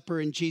Last Supper,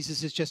 and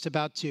Jesus is just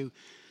about to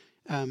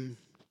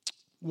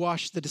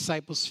wash the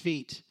disciples'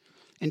 feet.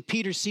 And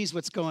Peter sees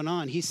what's going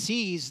on. He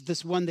sees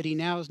this one that he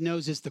now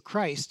knows is the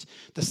Christ,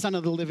 the Son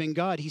of the living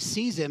God. He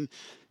sees him,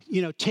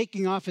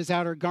 taking off his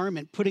outer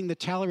garment, putting the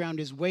towel around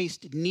his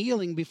waist,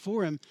 kneeling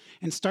before him,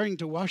 and starting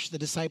to wash the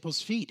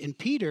disciples' feet. And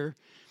Peter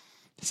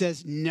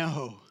says,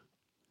 no.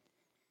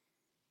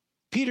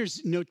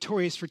 Peter's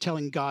notorious for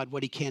telling God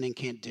what he can and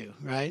can't do,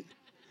 right?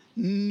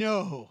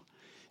 No,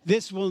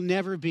 this will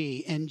never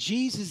be. And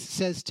Jesus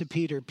says to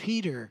Peter,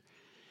 Peter,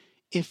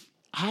 if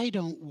I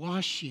don't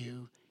wash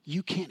you,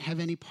 you can't have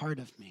any part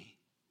of me.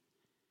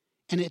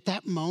 And at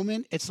that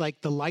moment, it's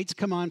like the lights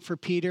come on for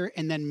Peter,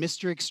 and then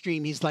Mr.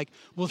 Extreme, he's like,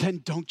 well,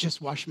 then don't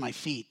just wash my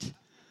feet.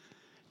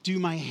 Do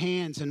my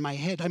hands and my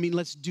head. I mean,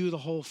 let's do the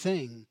whole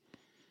thing.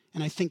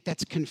 And I think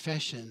that's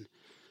confession.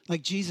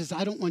 Like, Jesus,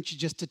 I don't want you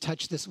just to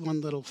touch this one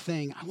little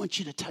thing. I want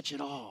you to touch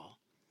it all.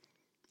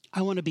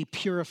 I want to be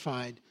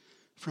purified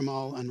from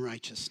all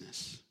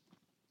unrighteousness.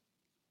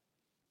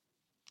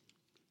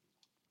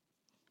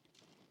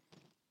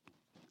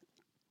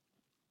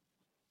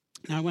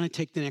 Now, I want to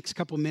take the next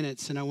couple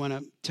minutes and I want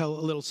to tell a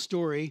little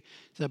story.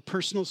 It's a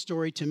personal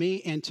story to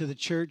me and to the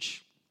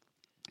church.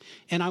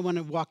 And I want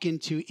to walk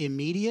into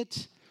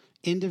immediate,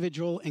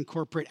 individual, and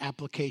corporate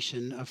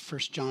application of 1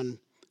 John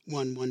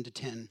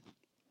 1:1-10.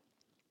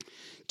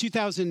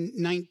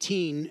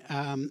 2019,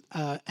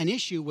 an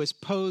issue was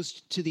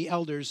posed to the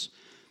elders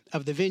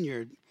of the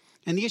Vineyard.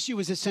 And the issue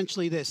was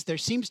essentially this. There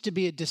seems to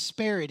be a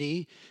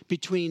disparity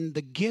between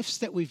the gifts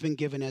that we've been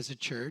given as a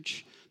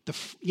church,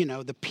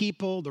 the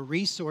people, the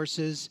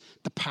resources,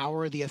 the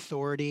power, the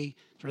authority,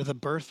 sort of the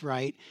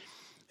birthright.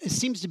 It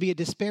seems to be a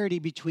disparity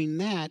between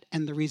that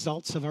and the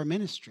results of our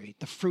ministry,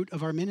 the fruit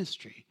of our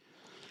ministry.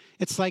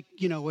 It's like,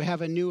 we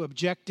have a new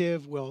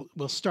objective, we'll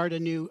start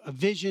a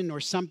vision or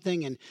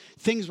something, and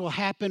things will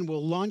happen,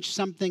 we'll launch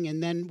something,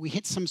 and then we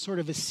hit some sort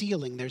of a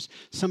ceiling. There's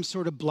some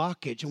sort of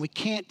blockage, and we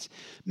can't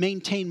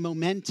maintain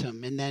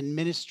momentum, and then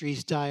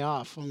ministries die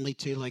off, only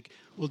to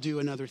we'll do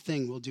another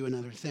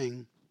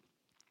thing.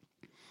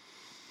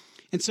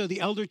 And so the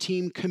elder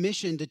team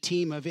commissioned a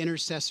team of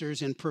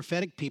intercessors and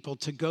prophetic people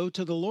to go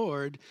to the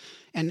Lord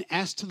and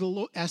ask the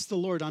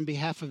Lord on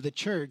behalf of the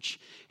church,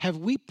 have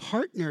we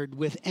partnered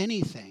with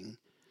anything,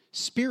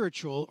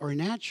 spiritual or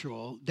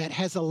natural, that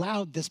has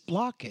allowed this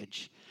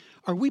blockage?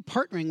 Are we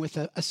partnering with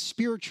a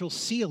spiritual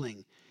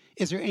ceiling?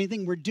 Is there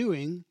anything we're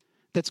doing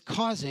that's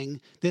causing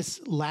this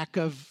lack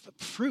of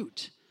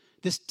fruit,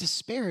 this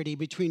disparity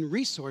between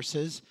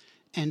resources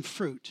and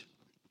fruit?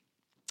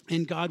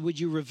 And God, would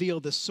you reveal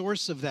the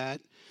source of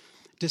that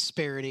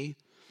disparity?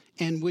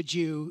 And would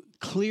you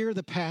clear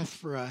the path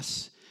for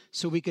us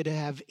so we could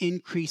have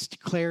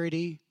increased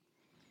clarity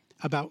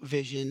about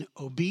vision,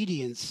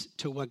 obedience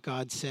to what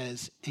God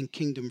says, and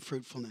kingdom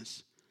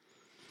fruitfulness?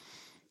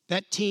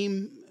 That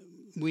team,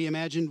 we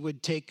imagined,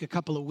 would take a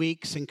couple of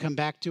weeks and come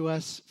back to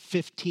us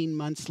 15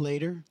 months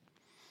later.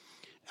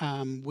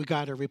 We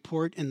got a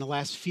report in the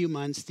last few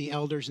months. The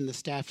elders and the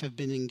staff have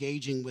been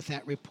engaging with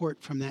that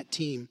report from that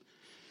team.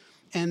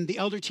 And the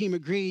elder team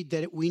agreed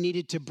that we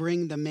needed to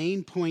bring the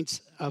main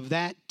points of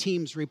that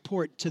team's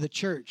report to the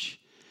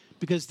church,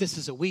 because this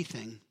is a we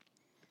thing.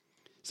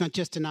 It's not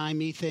just an I,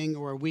 me thing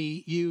or a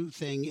we, you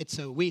thing. It's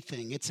a we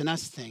thing. It's an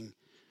us thing.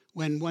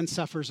 When one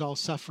suffers, all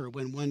suffer.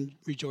 When one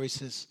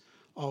rejoices,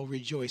 all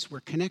rejoice.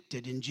 We're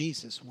connected in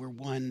Jesus. We're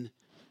one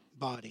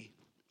body.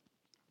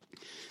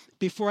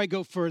 Before I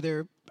go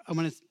further, I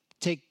want to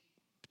take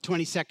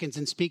 20 seconds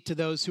and speak to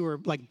those who are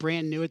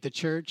brand new at the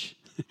church.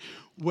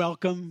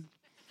 Welcome.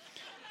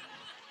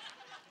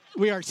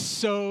 We are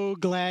so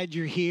glad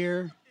you're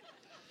here.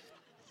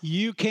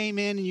 You came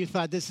in and you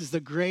thought this is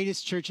the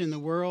greatest church in the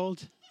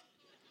world.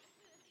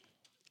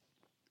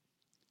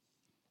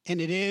 And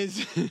it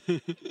is.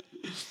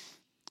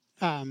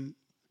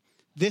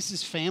 This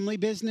is family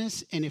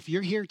business. And if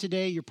you're here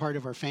today, you're part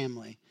of our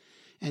family.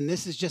 And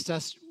this is just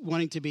us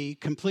wanting to be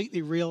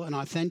completely real and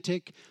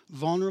authentic,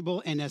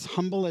 vulnerable, and as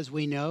humble as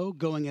we know,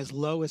 going as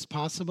low as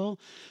possible,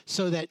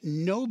 so that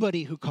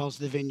nobody who calls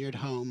the Vineyard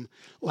home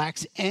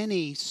lacks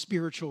any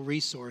spiritual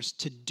resource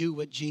to do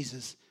what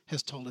Jesus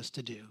has told us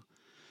to do,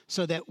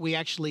 so that we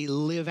actually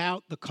live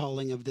out the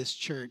calling of this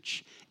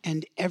church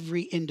and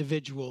every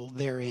individual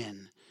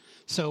therein.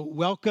 So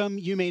welcome.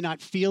 You may not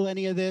feel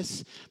any of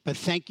this, but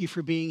thank you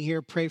for being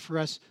here. Pray for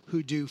us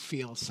who do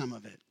feel some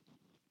of it.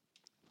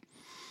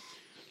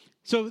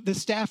 So the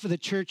staff of the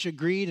church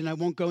agreed, and I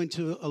won't go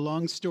into a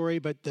long story,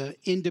 but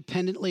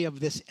independently of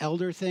this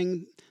elder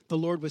thing, the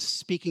Lord was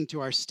speaking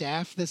to our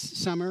staff this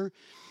summer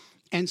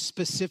and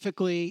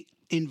specifically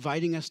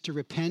inviting us to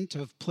repent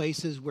of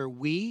places where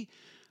we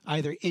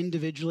either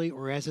individually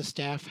or as a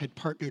staff, had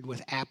partnered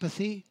with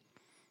apathy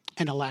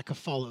and a lack of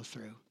follow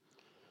through.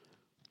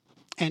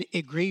 And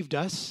it grieved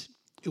us.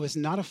 It was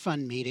not a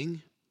fun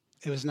meeting.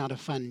 It was not a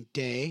fun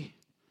day.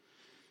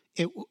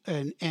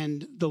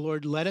 And the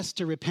Lord led us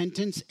to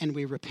repentance, and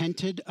we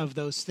repented of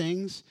those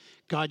things.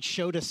 God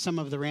showed us some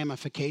of the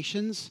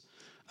ramifications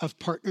of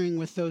partnering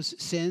with those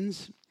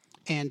sins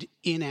and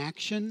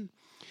inaction.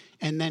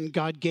 And then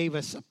God gave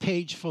us a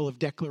page full of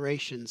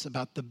declarations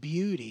about the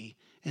beauty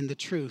and the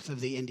truth of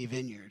the Indy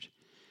Vineyard.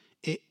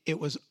 It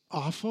was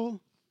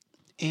awful,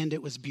 and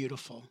it was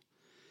beautiful.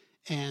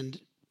 And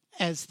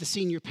as the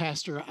senior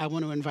pastor, I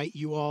want to invite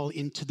you all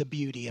into the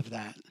beauty of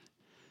that.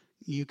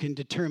 You can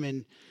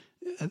determine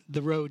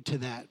the road to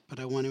that, but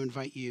I want to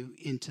invite you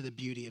into the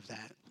beauty of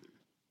that.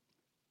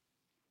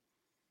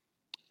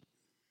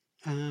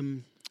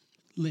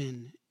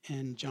 Lynn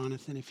and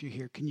Jonathan, if you're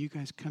here, can you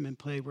guys come and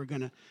play?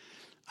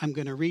 I'm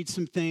going to read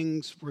some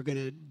things. We're going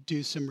to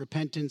do some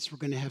repentance. We're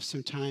going to have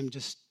some time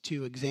just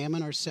to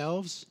examine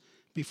ourselves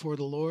before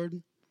the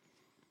Lord.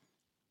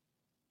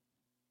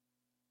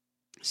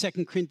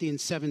 2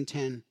 Corinthians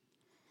 7:10.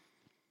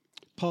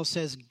 Paul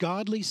says,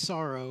 godly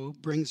sorrow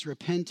brings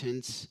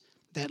repentance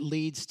that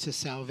leads to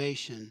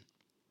salvation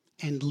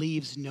and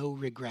leaves no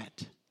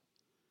regret.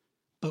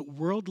 But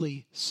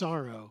worldly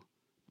sorrow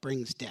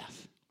brings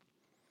death.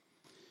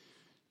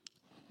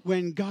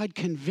 When God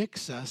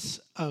convicts us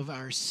of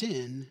our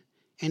sin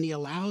and he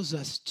allows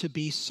us to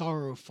be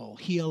sorrowful,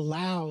 he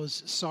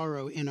allows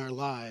sorrow in our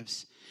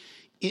lives,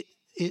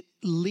 it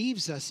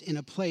leaves us in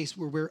a place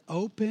where we're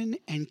open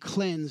and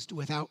cleansed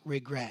without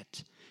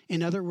regret.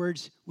 In other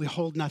words, we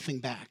hold nothing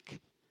back.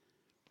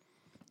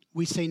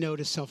 We say no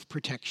to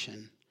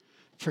self-protection.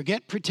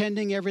 Forget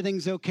pretending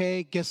everything's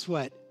okay. Guess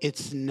what?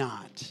 It's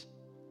not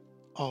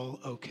all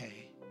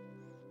okay.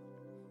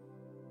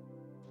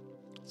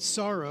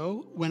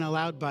 Sorrow, when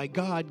allowed by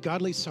God,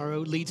 godly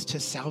sorrow leads to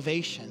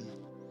salvation.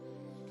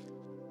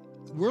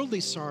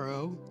 Worldly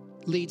sorrow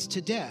leads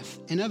to death.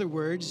 In other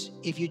words,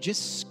 if you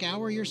just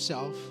scour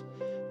yourself,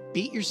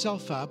 beat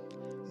yourself up,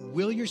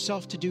 will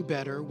yourself to do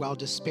better while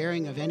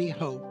despairing of any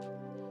hope,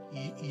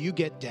 you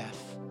get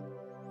death.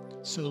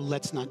 So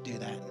let's not do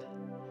that.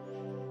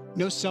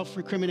 No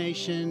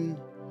self-recrimination,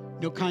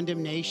 no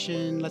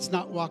condemnation. Let's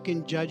not walk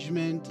in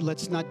judgment.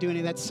 Let's not do any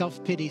of that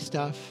self-pity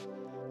stuff.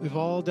 We've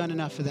all done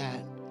enough of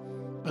that.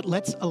 But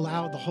let's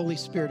allow the Holy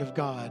Spirit of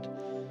God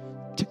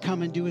to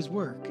come and do his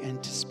work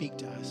and to speak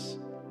to us.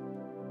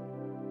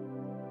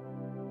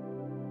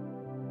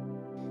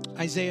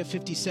 Isaiah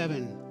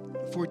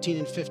 57:14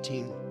 and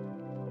 15.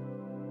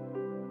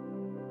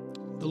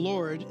 The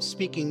Lord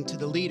speaking to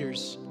the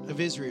leaders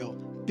of Israel,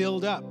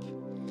 build up,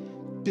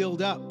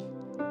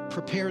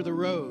 prepare the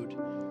road,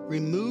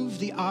 remove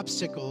the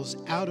obstacles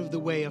out of the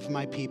way of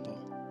my people.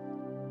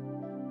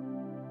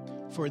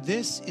 For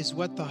this is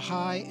what the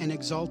high and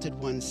exalted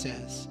one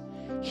says,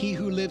 he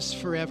who lives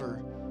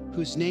forever,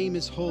 whose name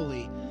is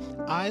holy.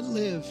 I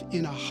live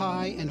in a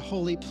high and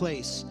holy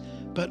place,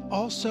 but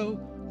also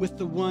with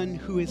the one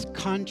who is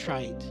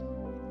contrite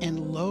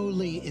and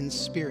lowly in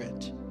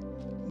spirit.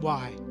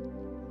 Why?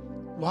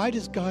 Why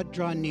does God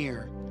draw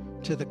near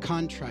to the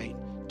contrite,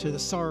 to the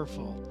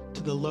sorrowful,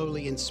 to the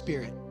lowly in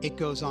spirit? It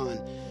goes on,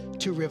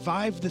 to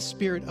revive the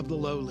spirit of the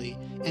lowly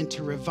and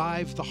to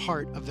revive the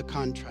heart of the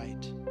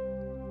contrite.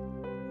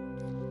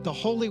 The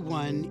Holy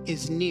One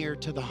is near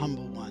to the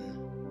humble one.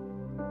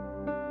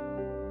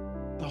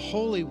 The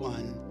Holy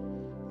One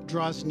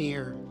draws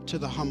near to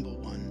the humble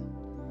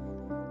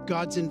one.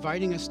 God's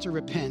inviting us to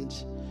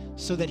repent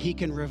so that he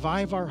can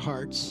revive our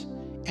hearts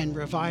and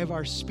revive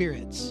our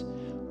spirits.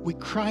 We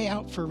cry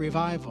out for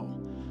revival.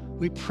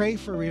 We pray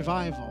for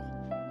revival.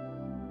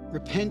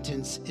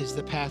 Repentance is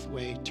the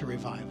pathway to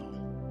revival.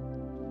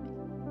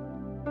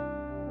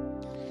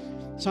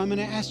 So I'm going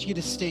to ask you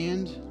to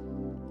stand.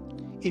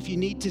 If you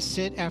need to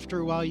sit after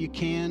a while, you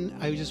can.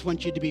 I just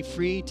want you to be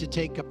free to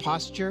take a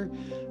posture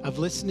of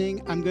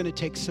listening. I'm going to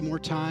take some more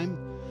time,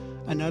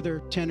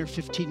 another 10 or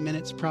 15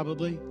 minutes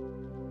probably.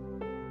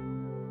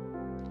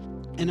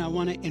 And I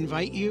want to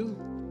invite you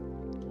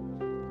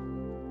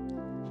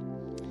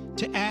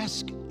to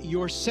ask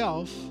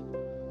yourself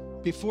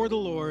before the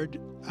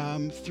Lord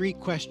 3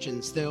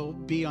 questions. They'll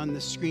be on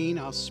the screen.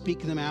 I'll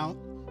speak them out.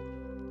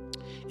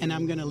 And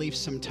I'm going to leave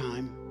some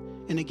time.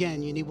 And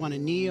again, you want to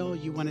kneel,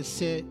 you want to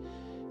sit,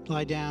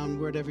 lie down,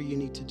 whatever you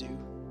need to do.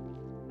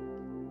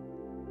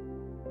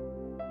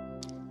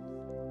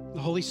 The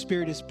Holy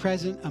Spirit is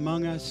present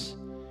among us.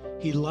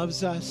 He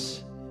loves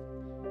us.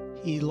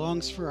 He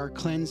longs for our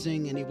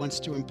cleansing, and he wants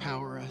to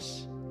empower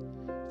us.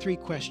 3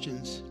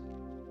 questions.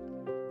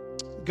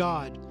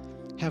 God,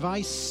 have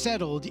I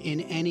settled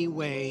in any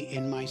way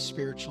in my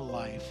spiritual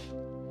life?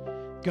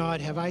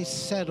 God, have I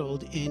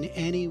settled in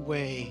any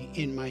way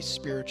in my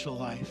spiritual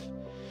life?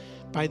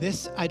 By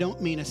this, I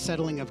don't mean a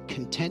settling of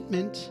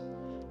contentment.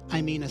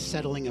 I mean a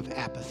settling of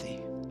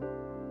apathy.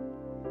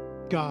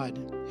 God,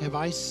 have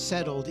I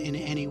settled in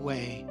any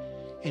way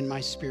in my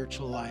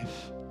spiritual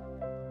life?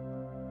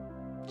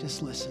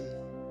 Just listen.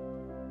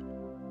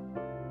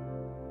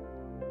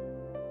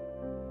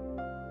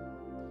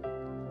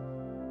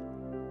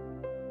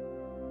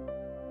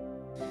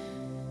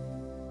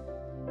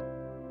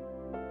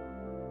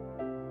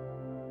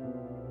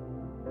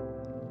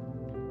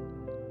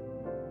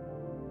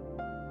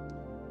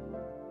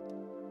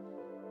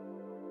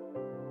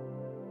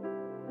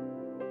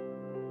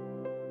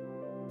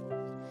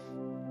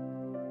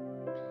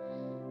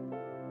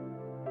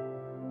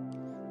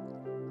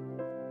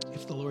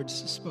 if the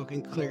Lord's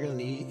spoken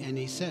clearly and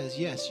he says,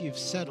 yes, you've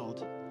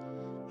settled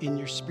in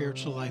your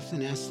spiritual life,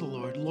 then ask the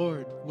Lord,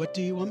 Lord, what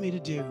do you want me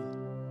to do?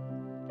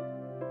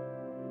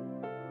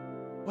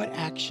 What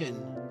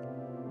action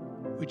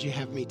would you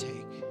have me take?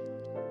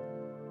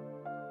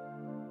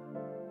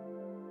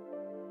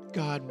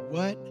 God,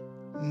 what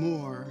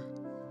more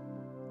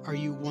are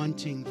you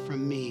wanting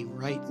from me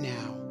right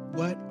now?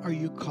 What are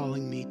you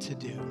calling me to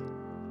do?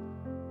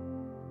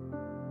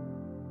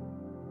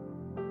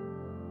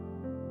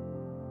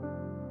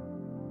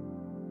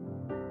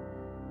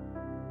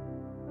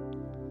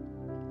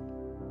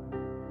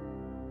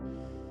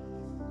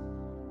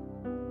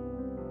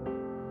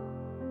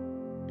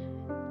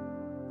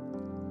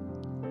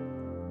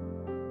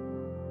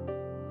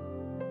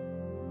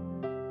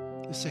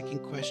 The second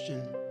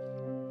question.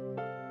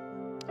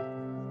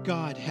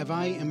 God, have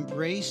I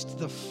embraced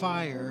the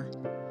fire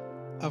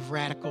of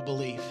radical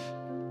belief?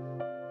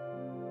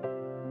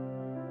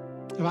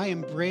 Have I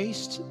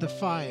embraced the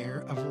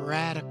fire of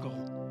radical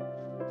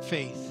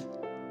faith?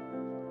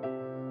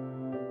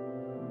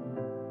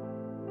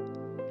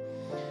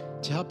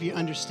 To help you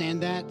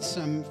understand that,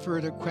 some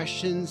further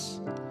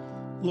questions.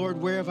 Lord,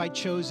 where have I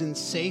chosen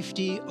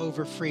safety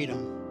over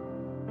freedom?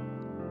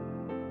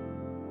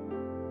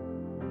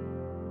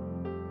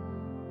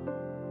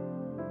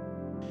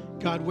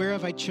 God, where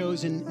have I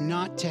chosen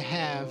not to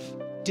have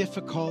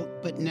difficult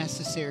but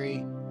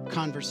necessary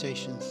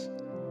conversations?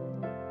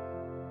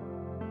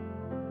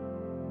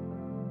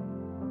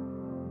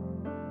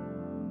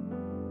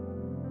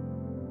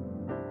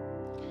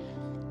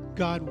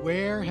 God,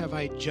 where have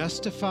I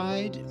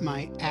justified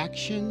my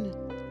action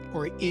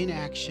or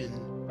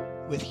inaction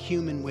with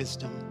human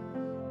wisdom?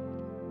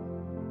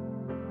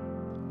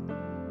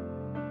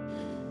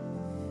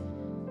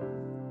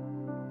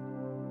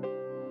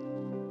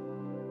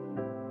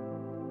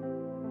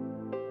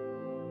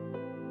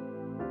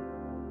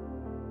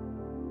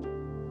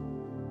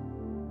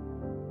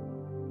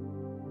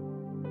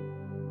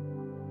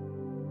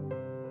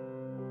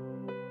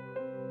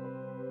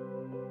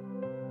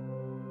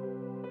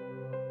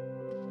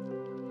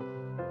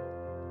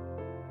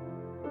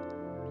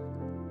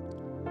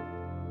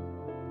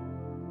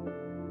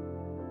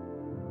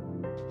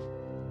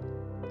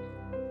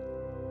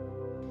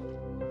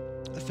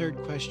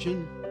 Third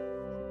question.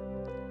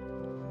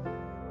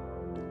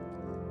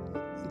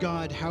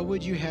 God, how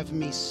would you have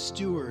me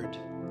steward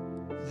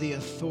the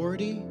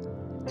authority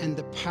and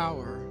the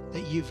power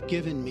that you've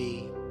given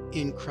me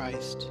in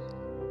Christ?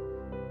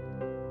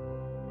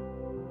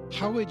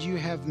 How would you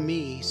have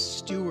me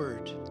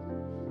steward,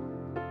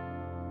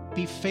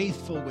 be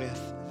faithful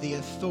with the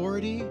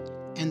authority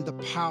and the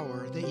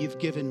power that you've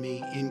given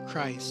me in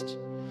Christ?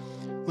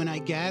 When I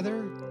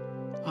gather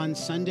on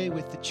Sunday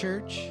with the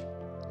church,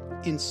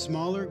 in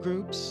smaller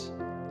groups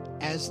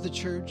as the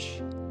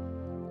church,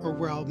 or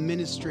while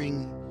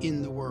ministering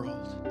in the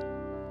world.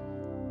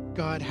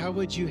 God, how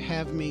would you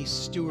have me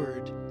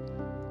steward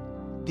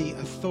the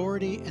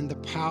authority and the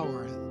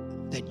power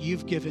that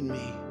you've given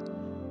me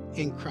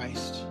in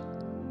Christ?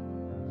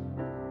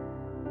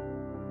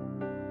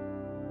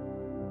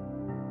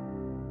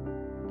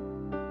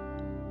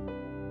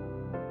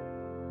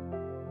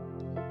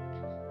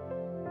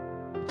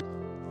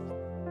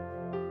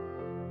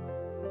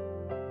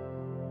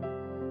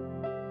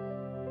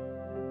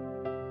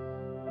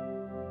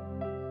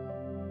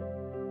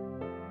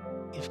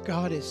 If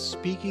God is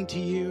speaking to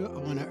you, I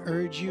want to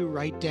urge you,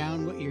 write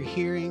down what you're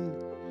hearing.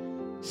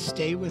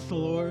 Stay with the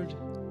Lord.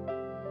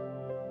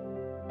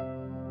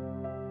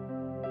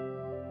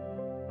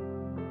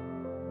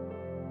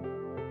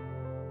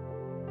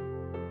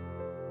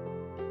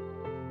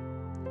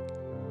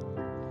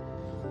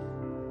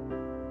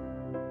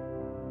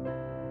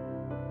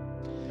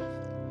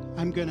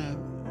 I'm going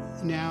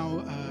to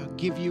now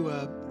give you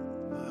a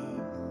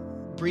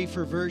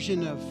briefer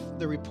version of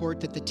the report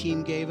that the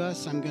team gave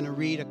us. I'm going to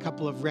read a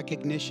couple of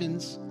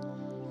recognitions,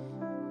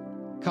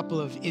 a couple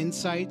of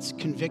insights,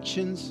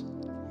 convictions,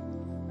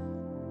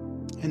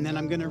 and then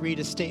I'm going to read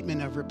a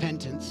statement of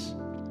repentance.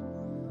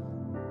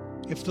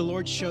 If the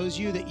Lord shows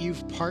you that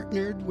you've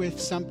partnered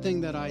with something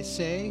that I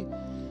say,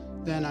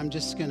 then I'm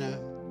just going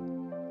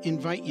to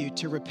invite you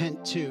to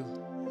repent too.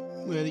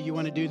 Whether you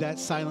want to do that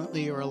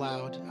silently or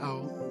aloud,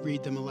 I'll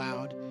read them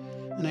aloud.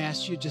 And I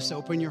ask you just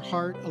open your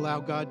heart,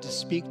 allow God to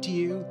speak to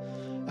you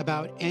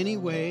about any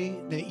way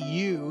that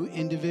you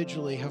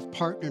individually have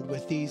partnered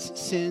with these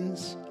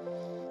sins,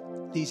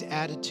 these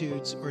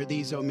attitudes, or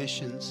these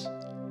omissions.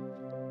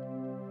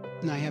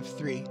 And I have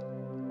three.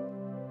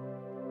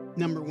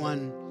 Number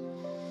one,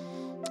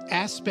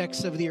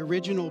 aspects of the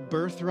original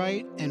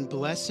birthright and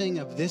blessing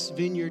of this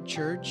Vineyard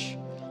Church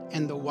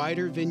and the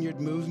wider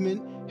Vineyard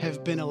movement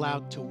have been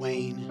allowed to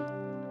wane.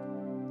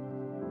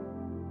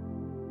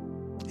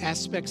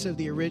 Aspects of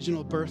the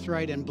original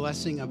birthright and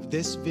blessing of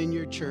this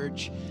Vineyard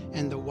Church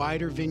and the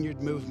wider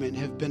Vineyard movement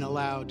have been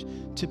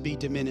allowed to be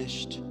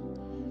diminished.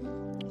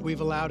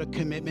 We've allowed a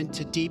commitment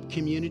to deep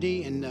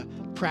community and the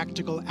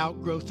practical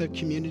outgrowth of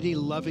community,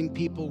 loving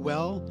people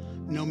well,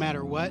 no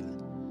matter what,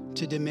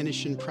 to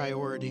diminish in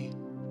priority.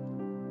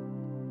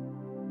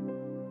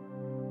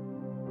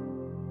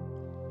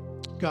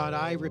 God,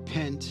 I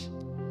repent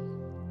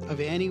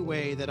of any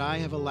way that I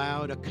have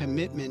allowed a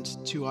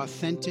commitment to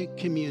authentic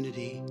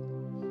community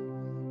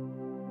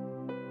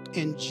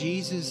and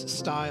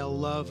Jesus-style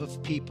love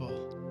of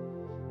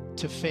people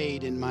to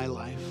fade in my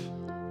life.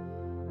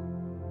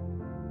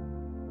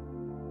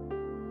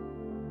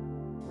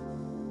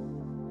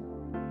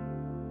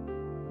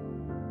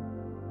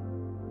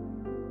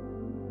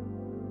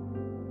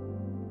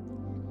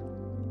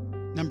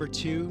 Number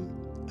 2,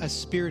 a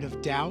spirit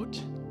of doubt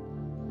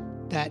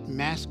that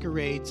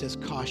masquerades as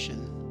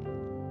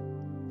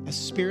caution. A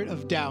spirit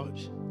of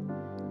doubt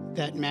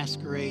that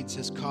masquerades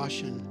as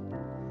caution.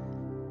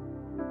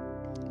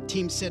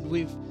 Team said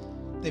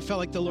they felt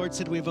like the Lord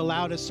said we've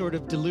allowed a sort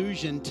of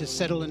delusion to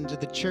settle into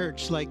the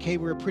church. Like, hey,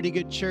 we're a pretty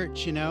good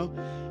church, you know.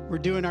 We're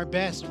doing our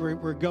best.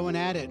 We're going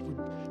at it.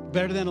 We're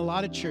better than a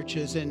lot of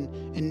churches,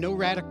 and no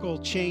radical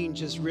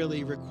change is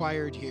really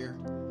required here.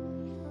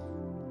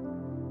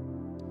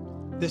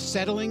 The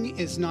settling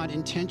is not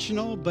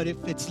intentional, but if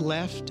it's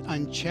left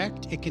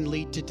unchecked, it can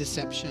lead to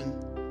deception.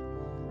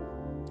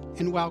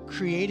 And while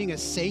creating a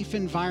safe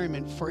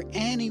environment for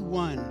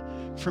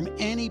anyone from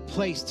any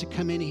place to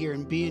come in here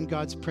and be in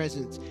God's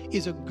presence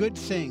is a good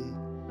thing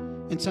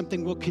and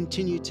something we'll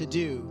continue to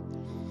do,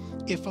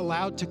 if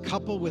allowed to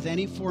couple with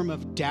any form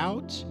of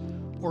doubt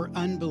or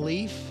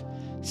unbelief,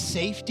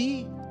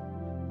 safety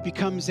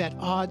becomes at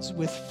odds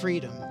with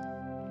freedom.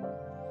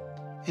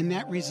 And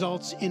that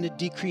results in a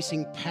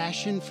decreasing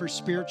passion for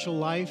spiritual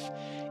life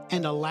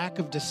and a lack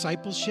of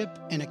discipleship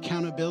and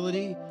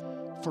accountability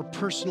for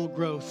personal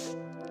growth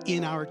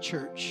in our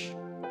church,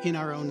 in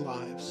our own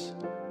lives.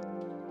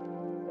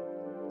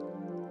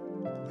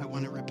 I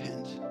want to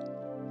repent.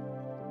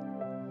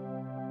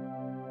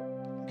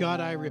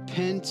 God, I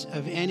repent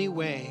of any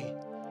way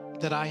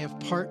that I have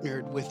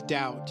partnered with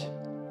doubt,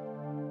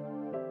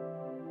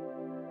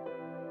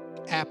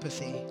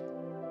 apathy,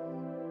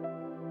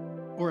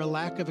 or a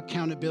lack of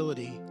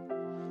accountability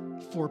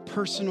for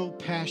personal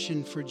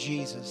passion for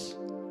Jesus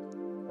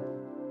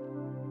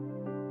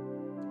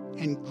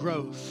and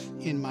growth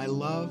in my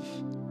love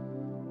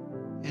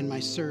and my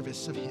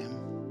service of Him.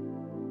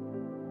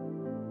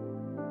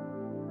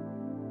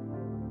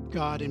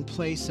 God, in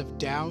place of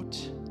doubt,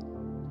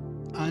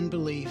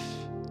 unbelief,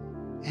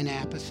 and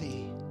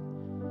apathy,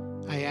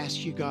 I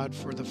ask you, God,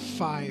 for the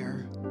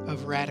fire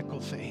of radical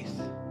faith.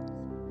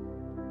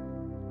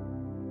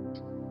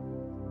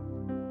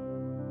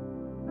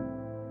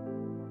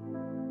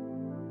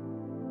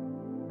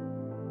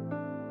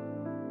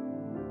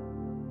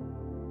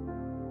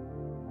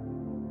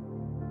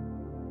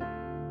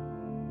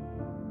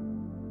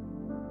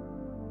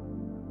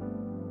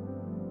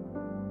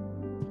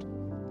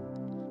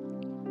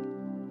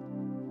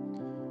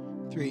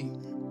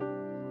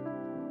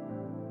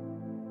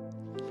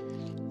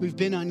 We've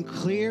been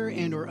unclear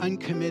and or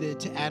uncommitted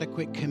to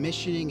adequate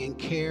commissioning and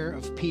care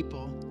of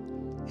people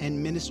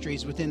and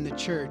ministries within the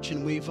church,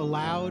 and we've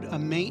allowed a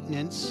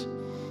maintenance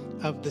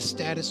of the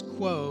status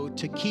quo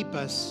to keep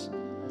us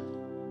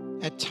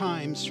at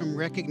times from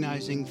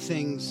recognizing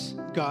things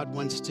God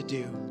wants to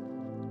do.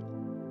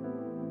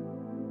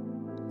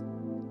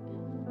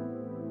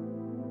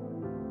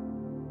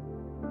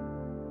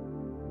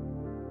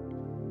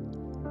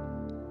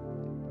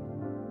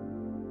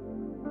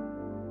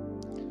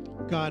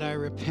 God, I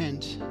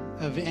repent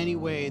of any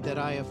way that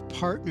I have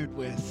partnered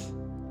with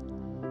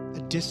a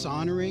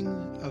dishonoring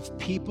of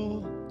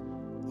people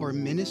or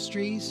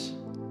ministries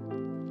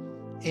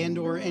and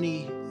or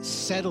any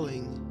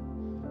settling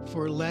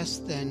for less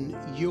than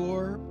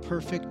your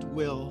perfect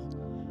will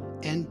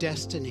and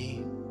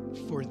destiny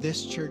for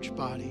this church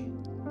body.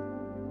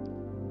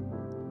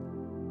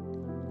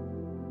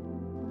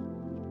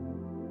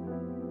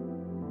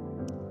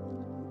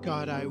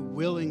 God, I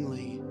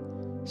willingly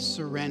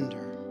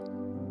surrender.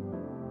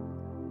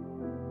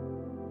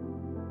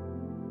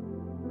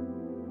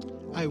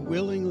 I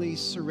willingly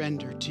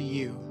surrender to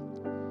you.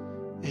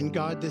 And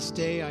God, this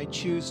day I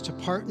choose to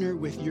partner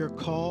with your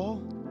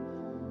call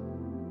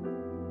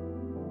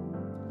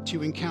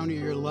to encounter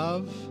your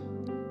love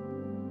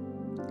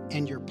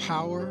and your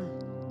power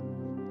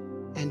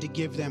and to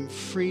give them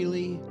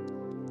freely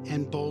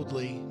and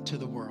boldly to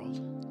the world.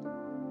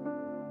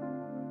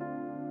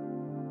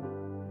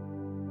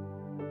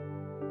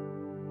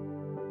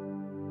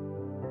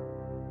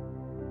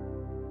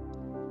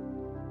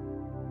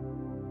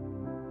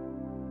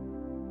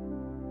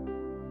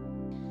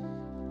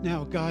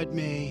 Now, God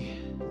may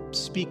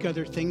speak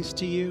other things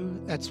to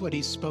you. That's what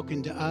He's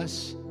spoken to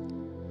us.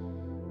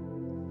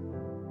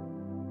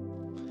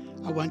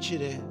 I want you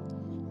to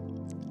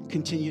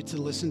continue to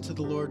listen to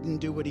the Lord and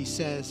do what He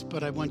says,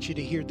 but I want you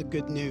to hear the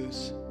good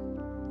news.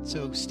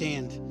 So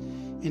stand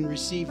and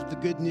receive the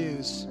good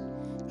news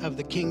of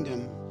the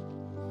kingdom.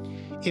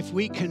 If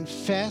we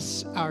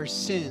confess our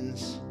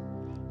sins,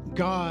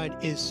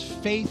 God is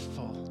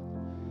faithful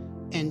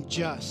and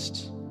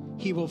just.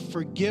 He will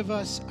forgive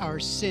us our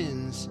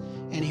sins,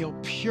 and He'll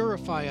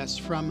purify us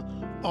from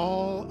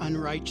all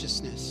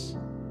unrighteousness.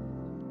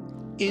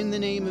 In the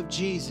name of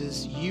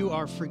Jesus, you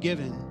are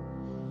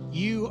forgiven.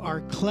 You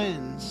are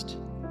cleansed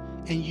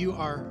and you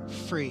are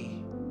free.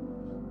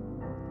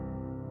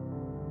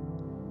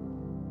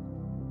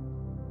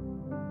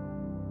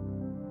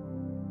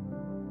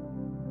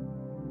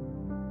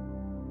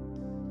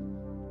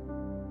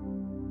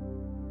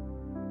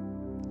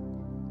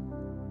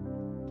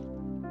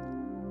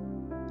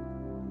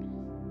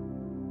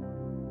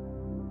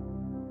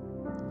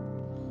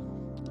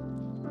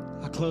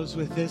 I'll close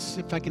with this.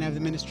 If I can have the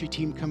ministry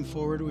team come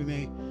forward, we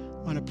may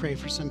want to pray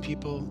for some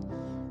people.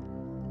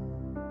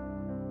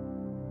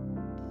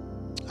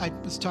 I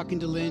was talking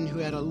to Lynn, who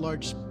had a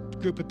large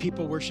group of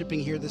people worshiping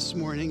here this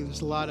morning.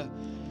 There's a lot of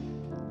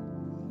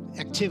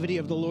activity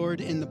of the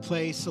Lord in the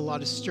place, a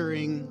lot of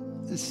stirring,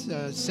 this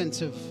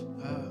sense of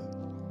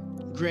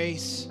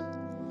grace.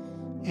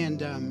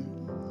 And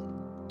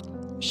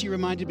she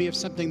reminded me of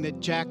something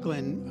that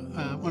Jacqueline,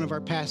 one of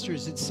our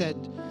pastors, had said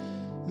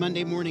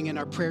Monday morning in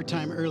our prayer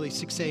time early,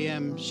 6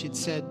 a.m. She'd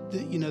said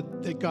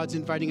that, that God's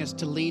inviting us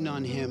to lean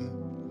on him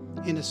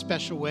in a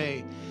special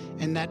way.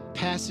 And that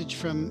passage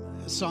from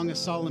Song of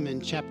Solomon,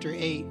 chapter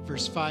 8,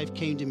 verse 5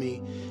 came to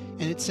me.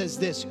 And it says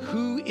this: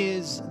 "Who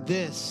is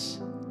this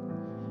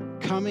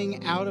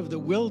coming out of the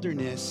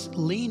wilderness,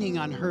 leaning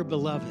on her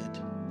beloved?"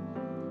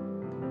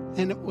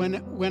 And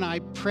when I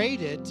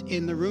prayed it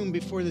in the room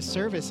before the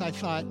service, I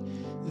thought,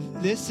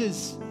 this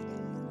is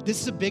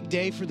a big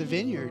day for the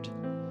vineyard.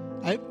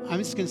 I'm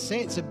just going to say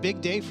it's a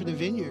big day for the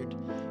vineyard,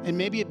 and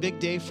maybe a big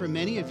day for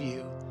many of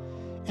you.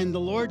 And the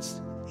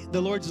Lord's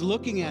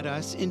looking at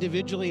us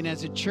individually and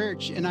as a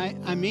church, and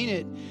I mean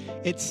it.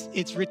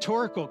 It's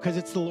rhetorical because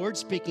it's the Lord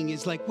speaking.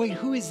 He's like, wait,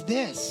 who is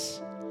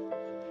this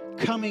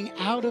coming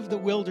out of the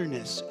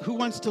wilderness? Who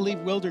wants to leave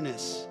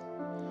wilderness?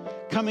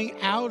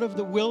 Coming out of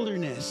the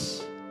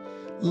wilderness,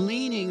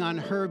 leaning on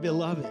her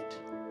beloved.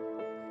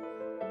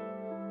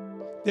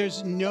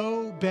 There's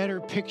no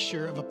better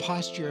picture of a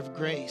posture of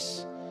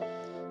grace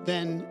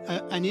than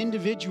an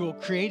individual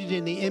created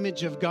in the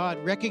image of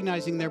God,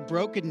 recognizing their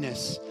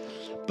brokenness,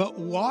 but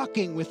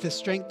walking with the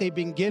strength they've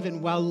been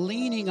given while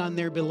leaning on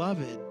their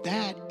beloved.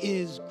 That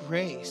is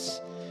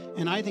grace.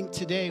 And I think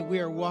today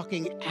we are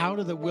walking out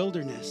of the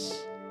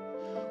wilderness.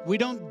 We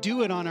don't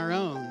do it on our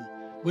own.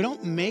 We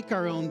don't make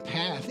our own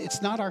path.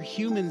 It's not our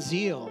human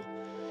zeal.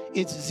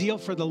 It's zeal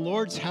for the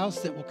Lord's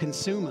house that will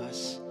consume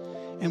us.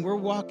 And we're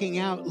walking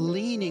out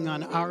leaning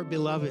on our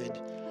beloved.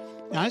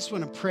 And I just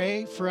want to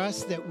pray for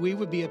us that we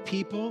would be a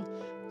people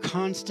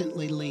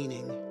constantly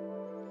leaning.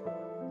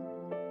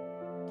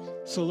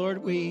 So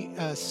Lord, we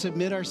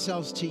submit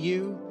ourselves to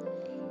you.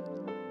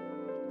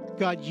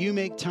 God, you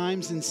make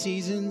times and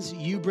seasons.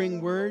 You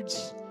bring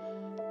words.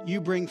 You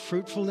bring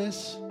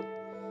fruitfulness.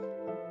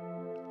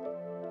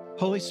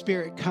 Holy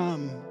Spirit,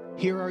 come.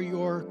 Here are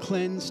your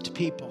cleansed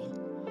people.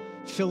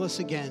 Fill us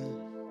again.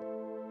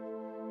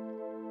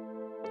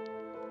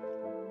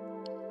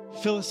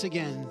 Fill us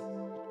again.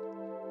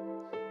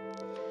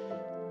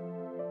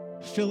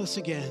 Fill us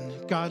again.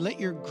 God, let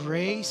your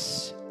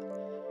grace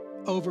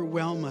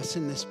overwhelm us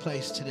in this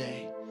place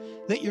today.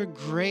 Let your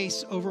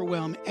grace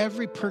overwhelm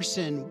every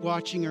person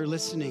watching or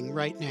listening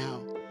right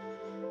now.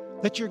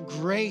 Let your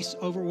grace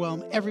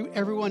overwhelm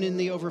everyone in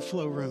the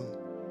overflow room.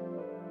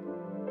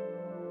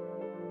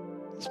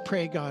 Let's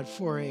pray, God,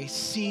 for a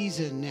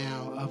season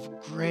now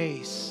of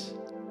grace.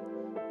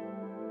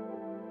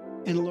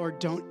 And Lord,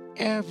 don't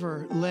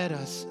ever let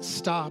us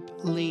stop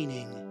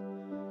leaning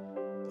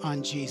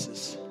on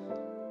Jesus.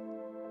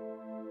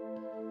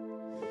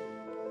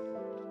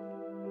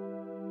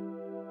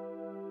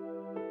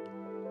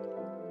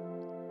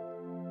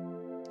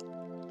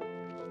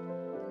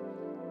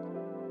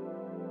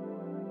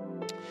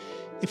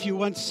 If you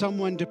want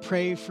someone to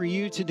pray for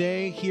you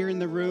today, here in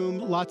the room,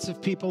 lots of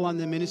people on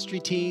the ministry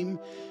team.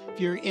 If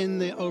you're in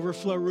the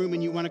overflow room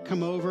and you want to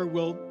come over,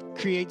 we'll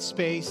create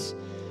space.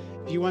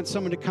 If you want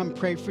someone to come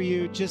pray for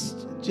you,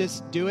 just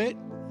do it.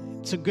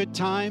 It's a good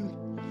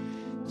time.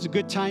 It's a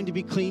good time to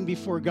be clean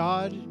before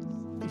God.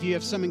 If you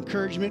have some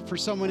encouragement for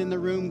someone in the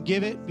room,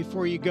 give it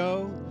before you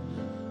go.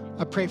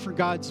 I pray for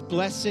God's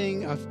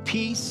blessing of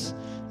peace,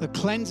 the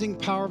cleansing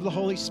power of the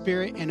Holy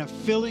Spirit, and a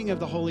filling of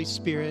the Holy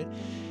Spirit,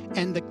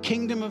 and the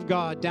kingdom of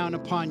God down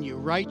upon you,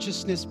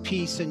 righteousness,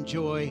 peace, and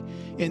joy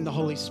in the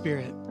Holy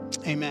Spirit.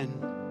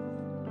 Amen.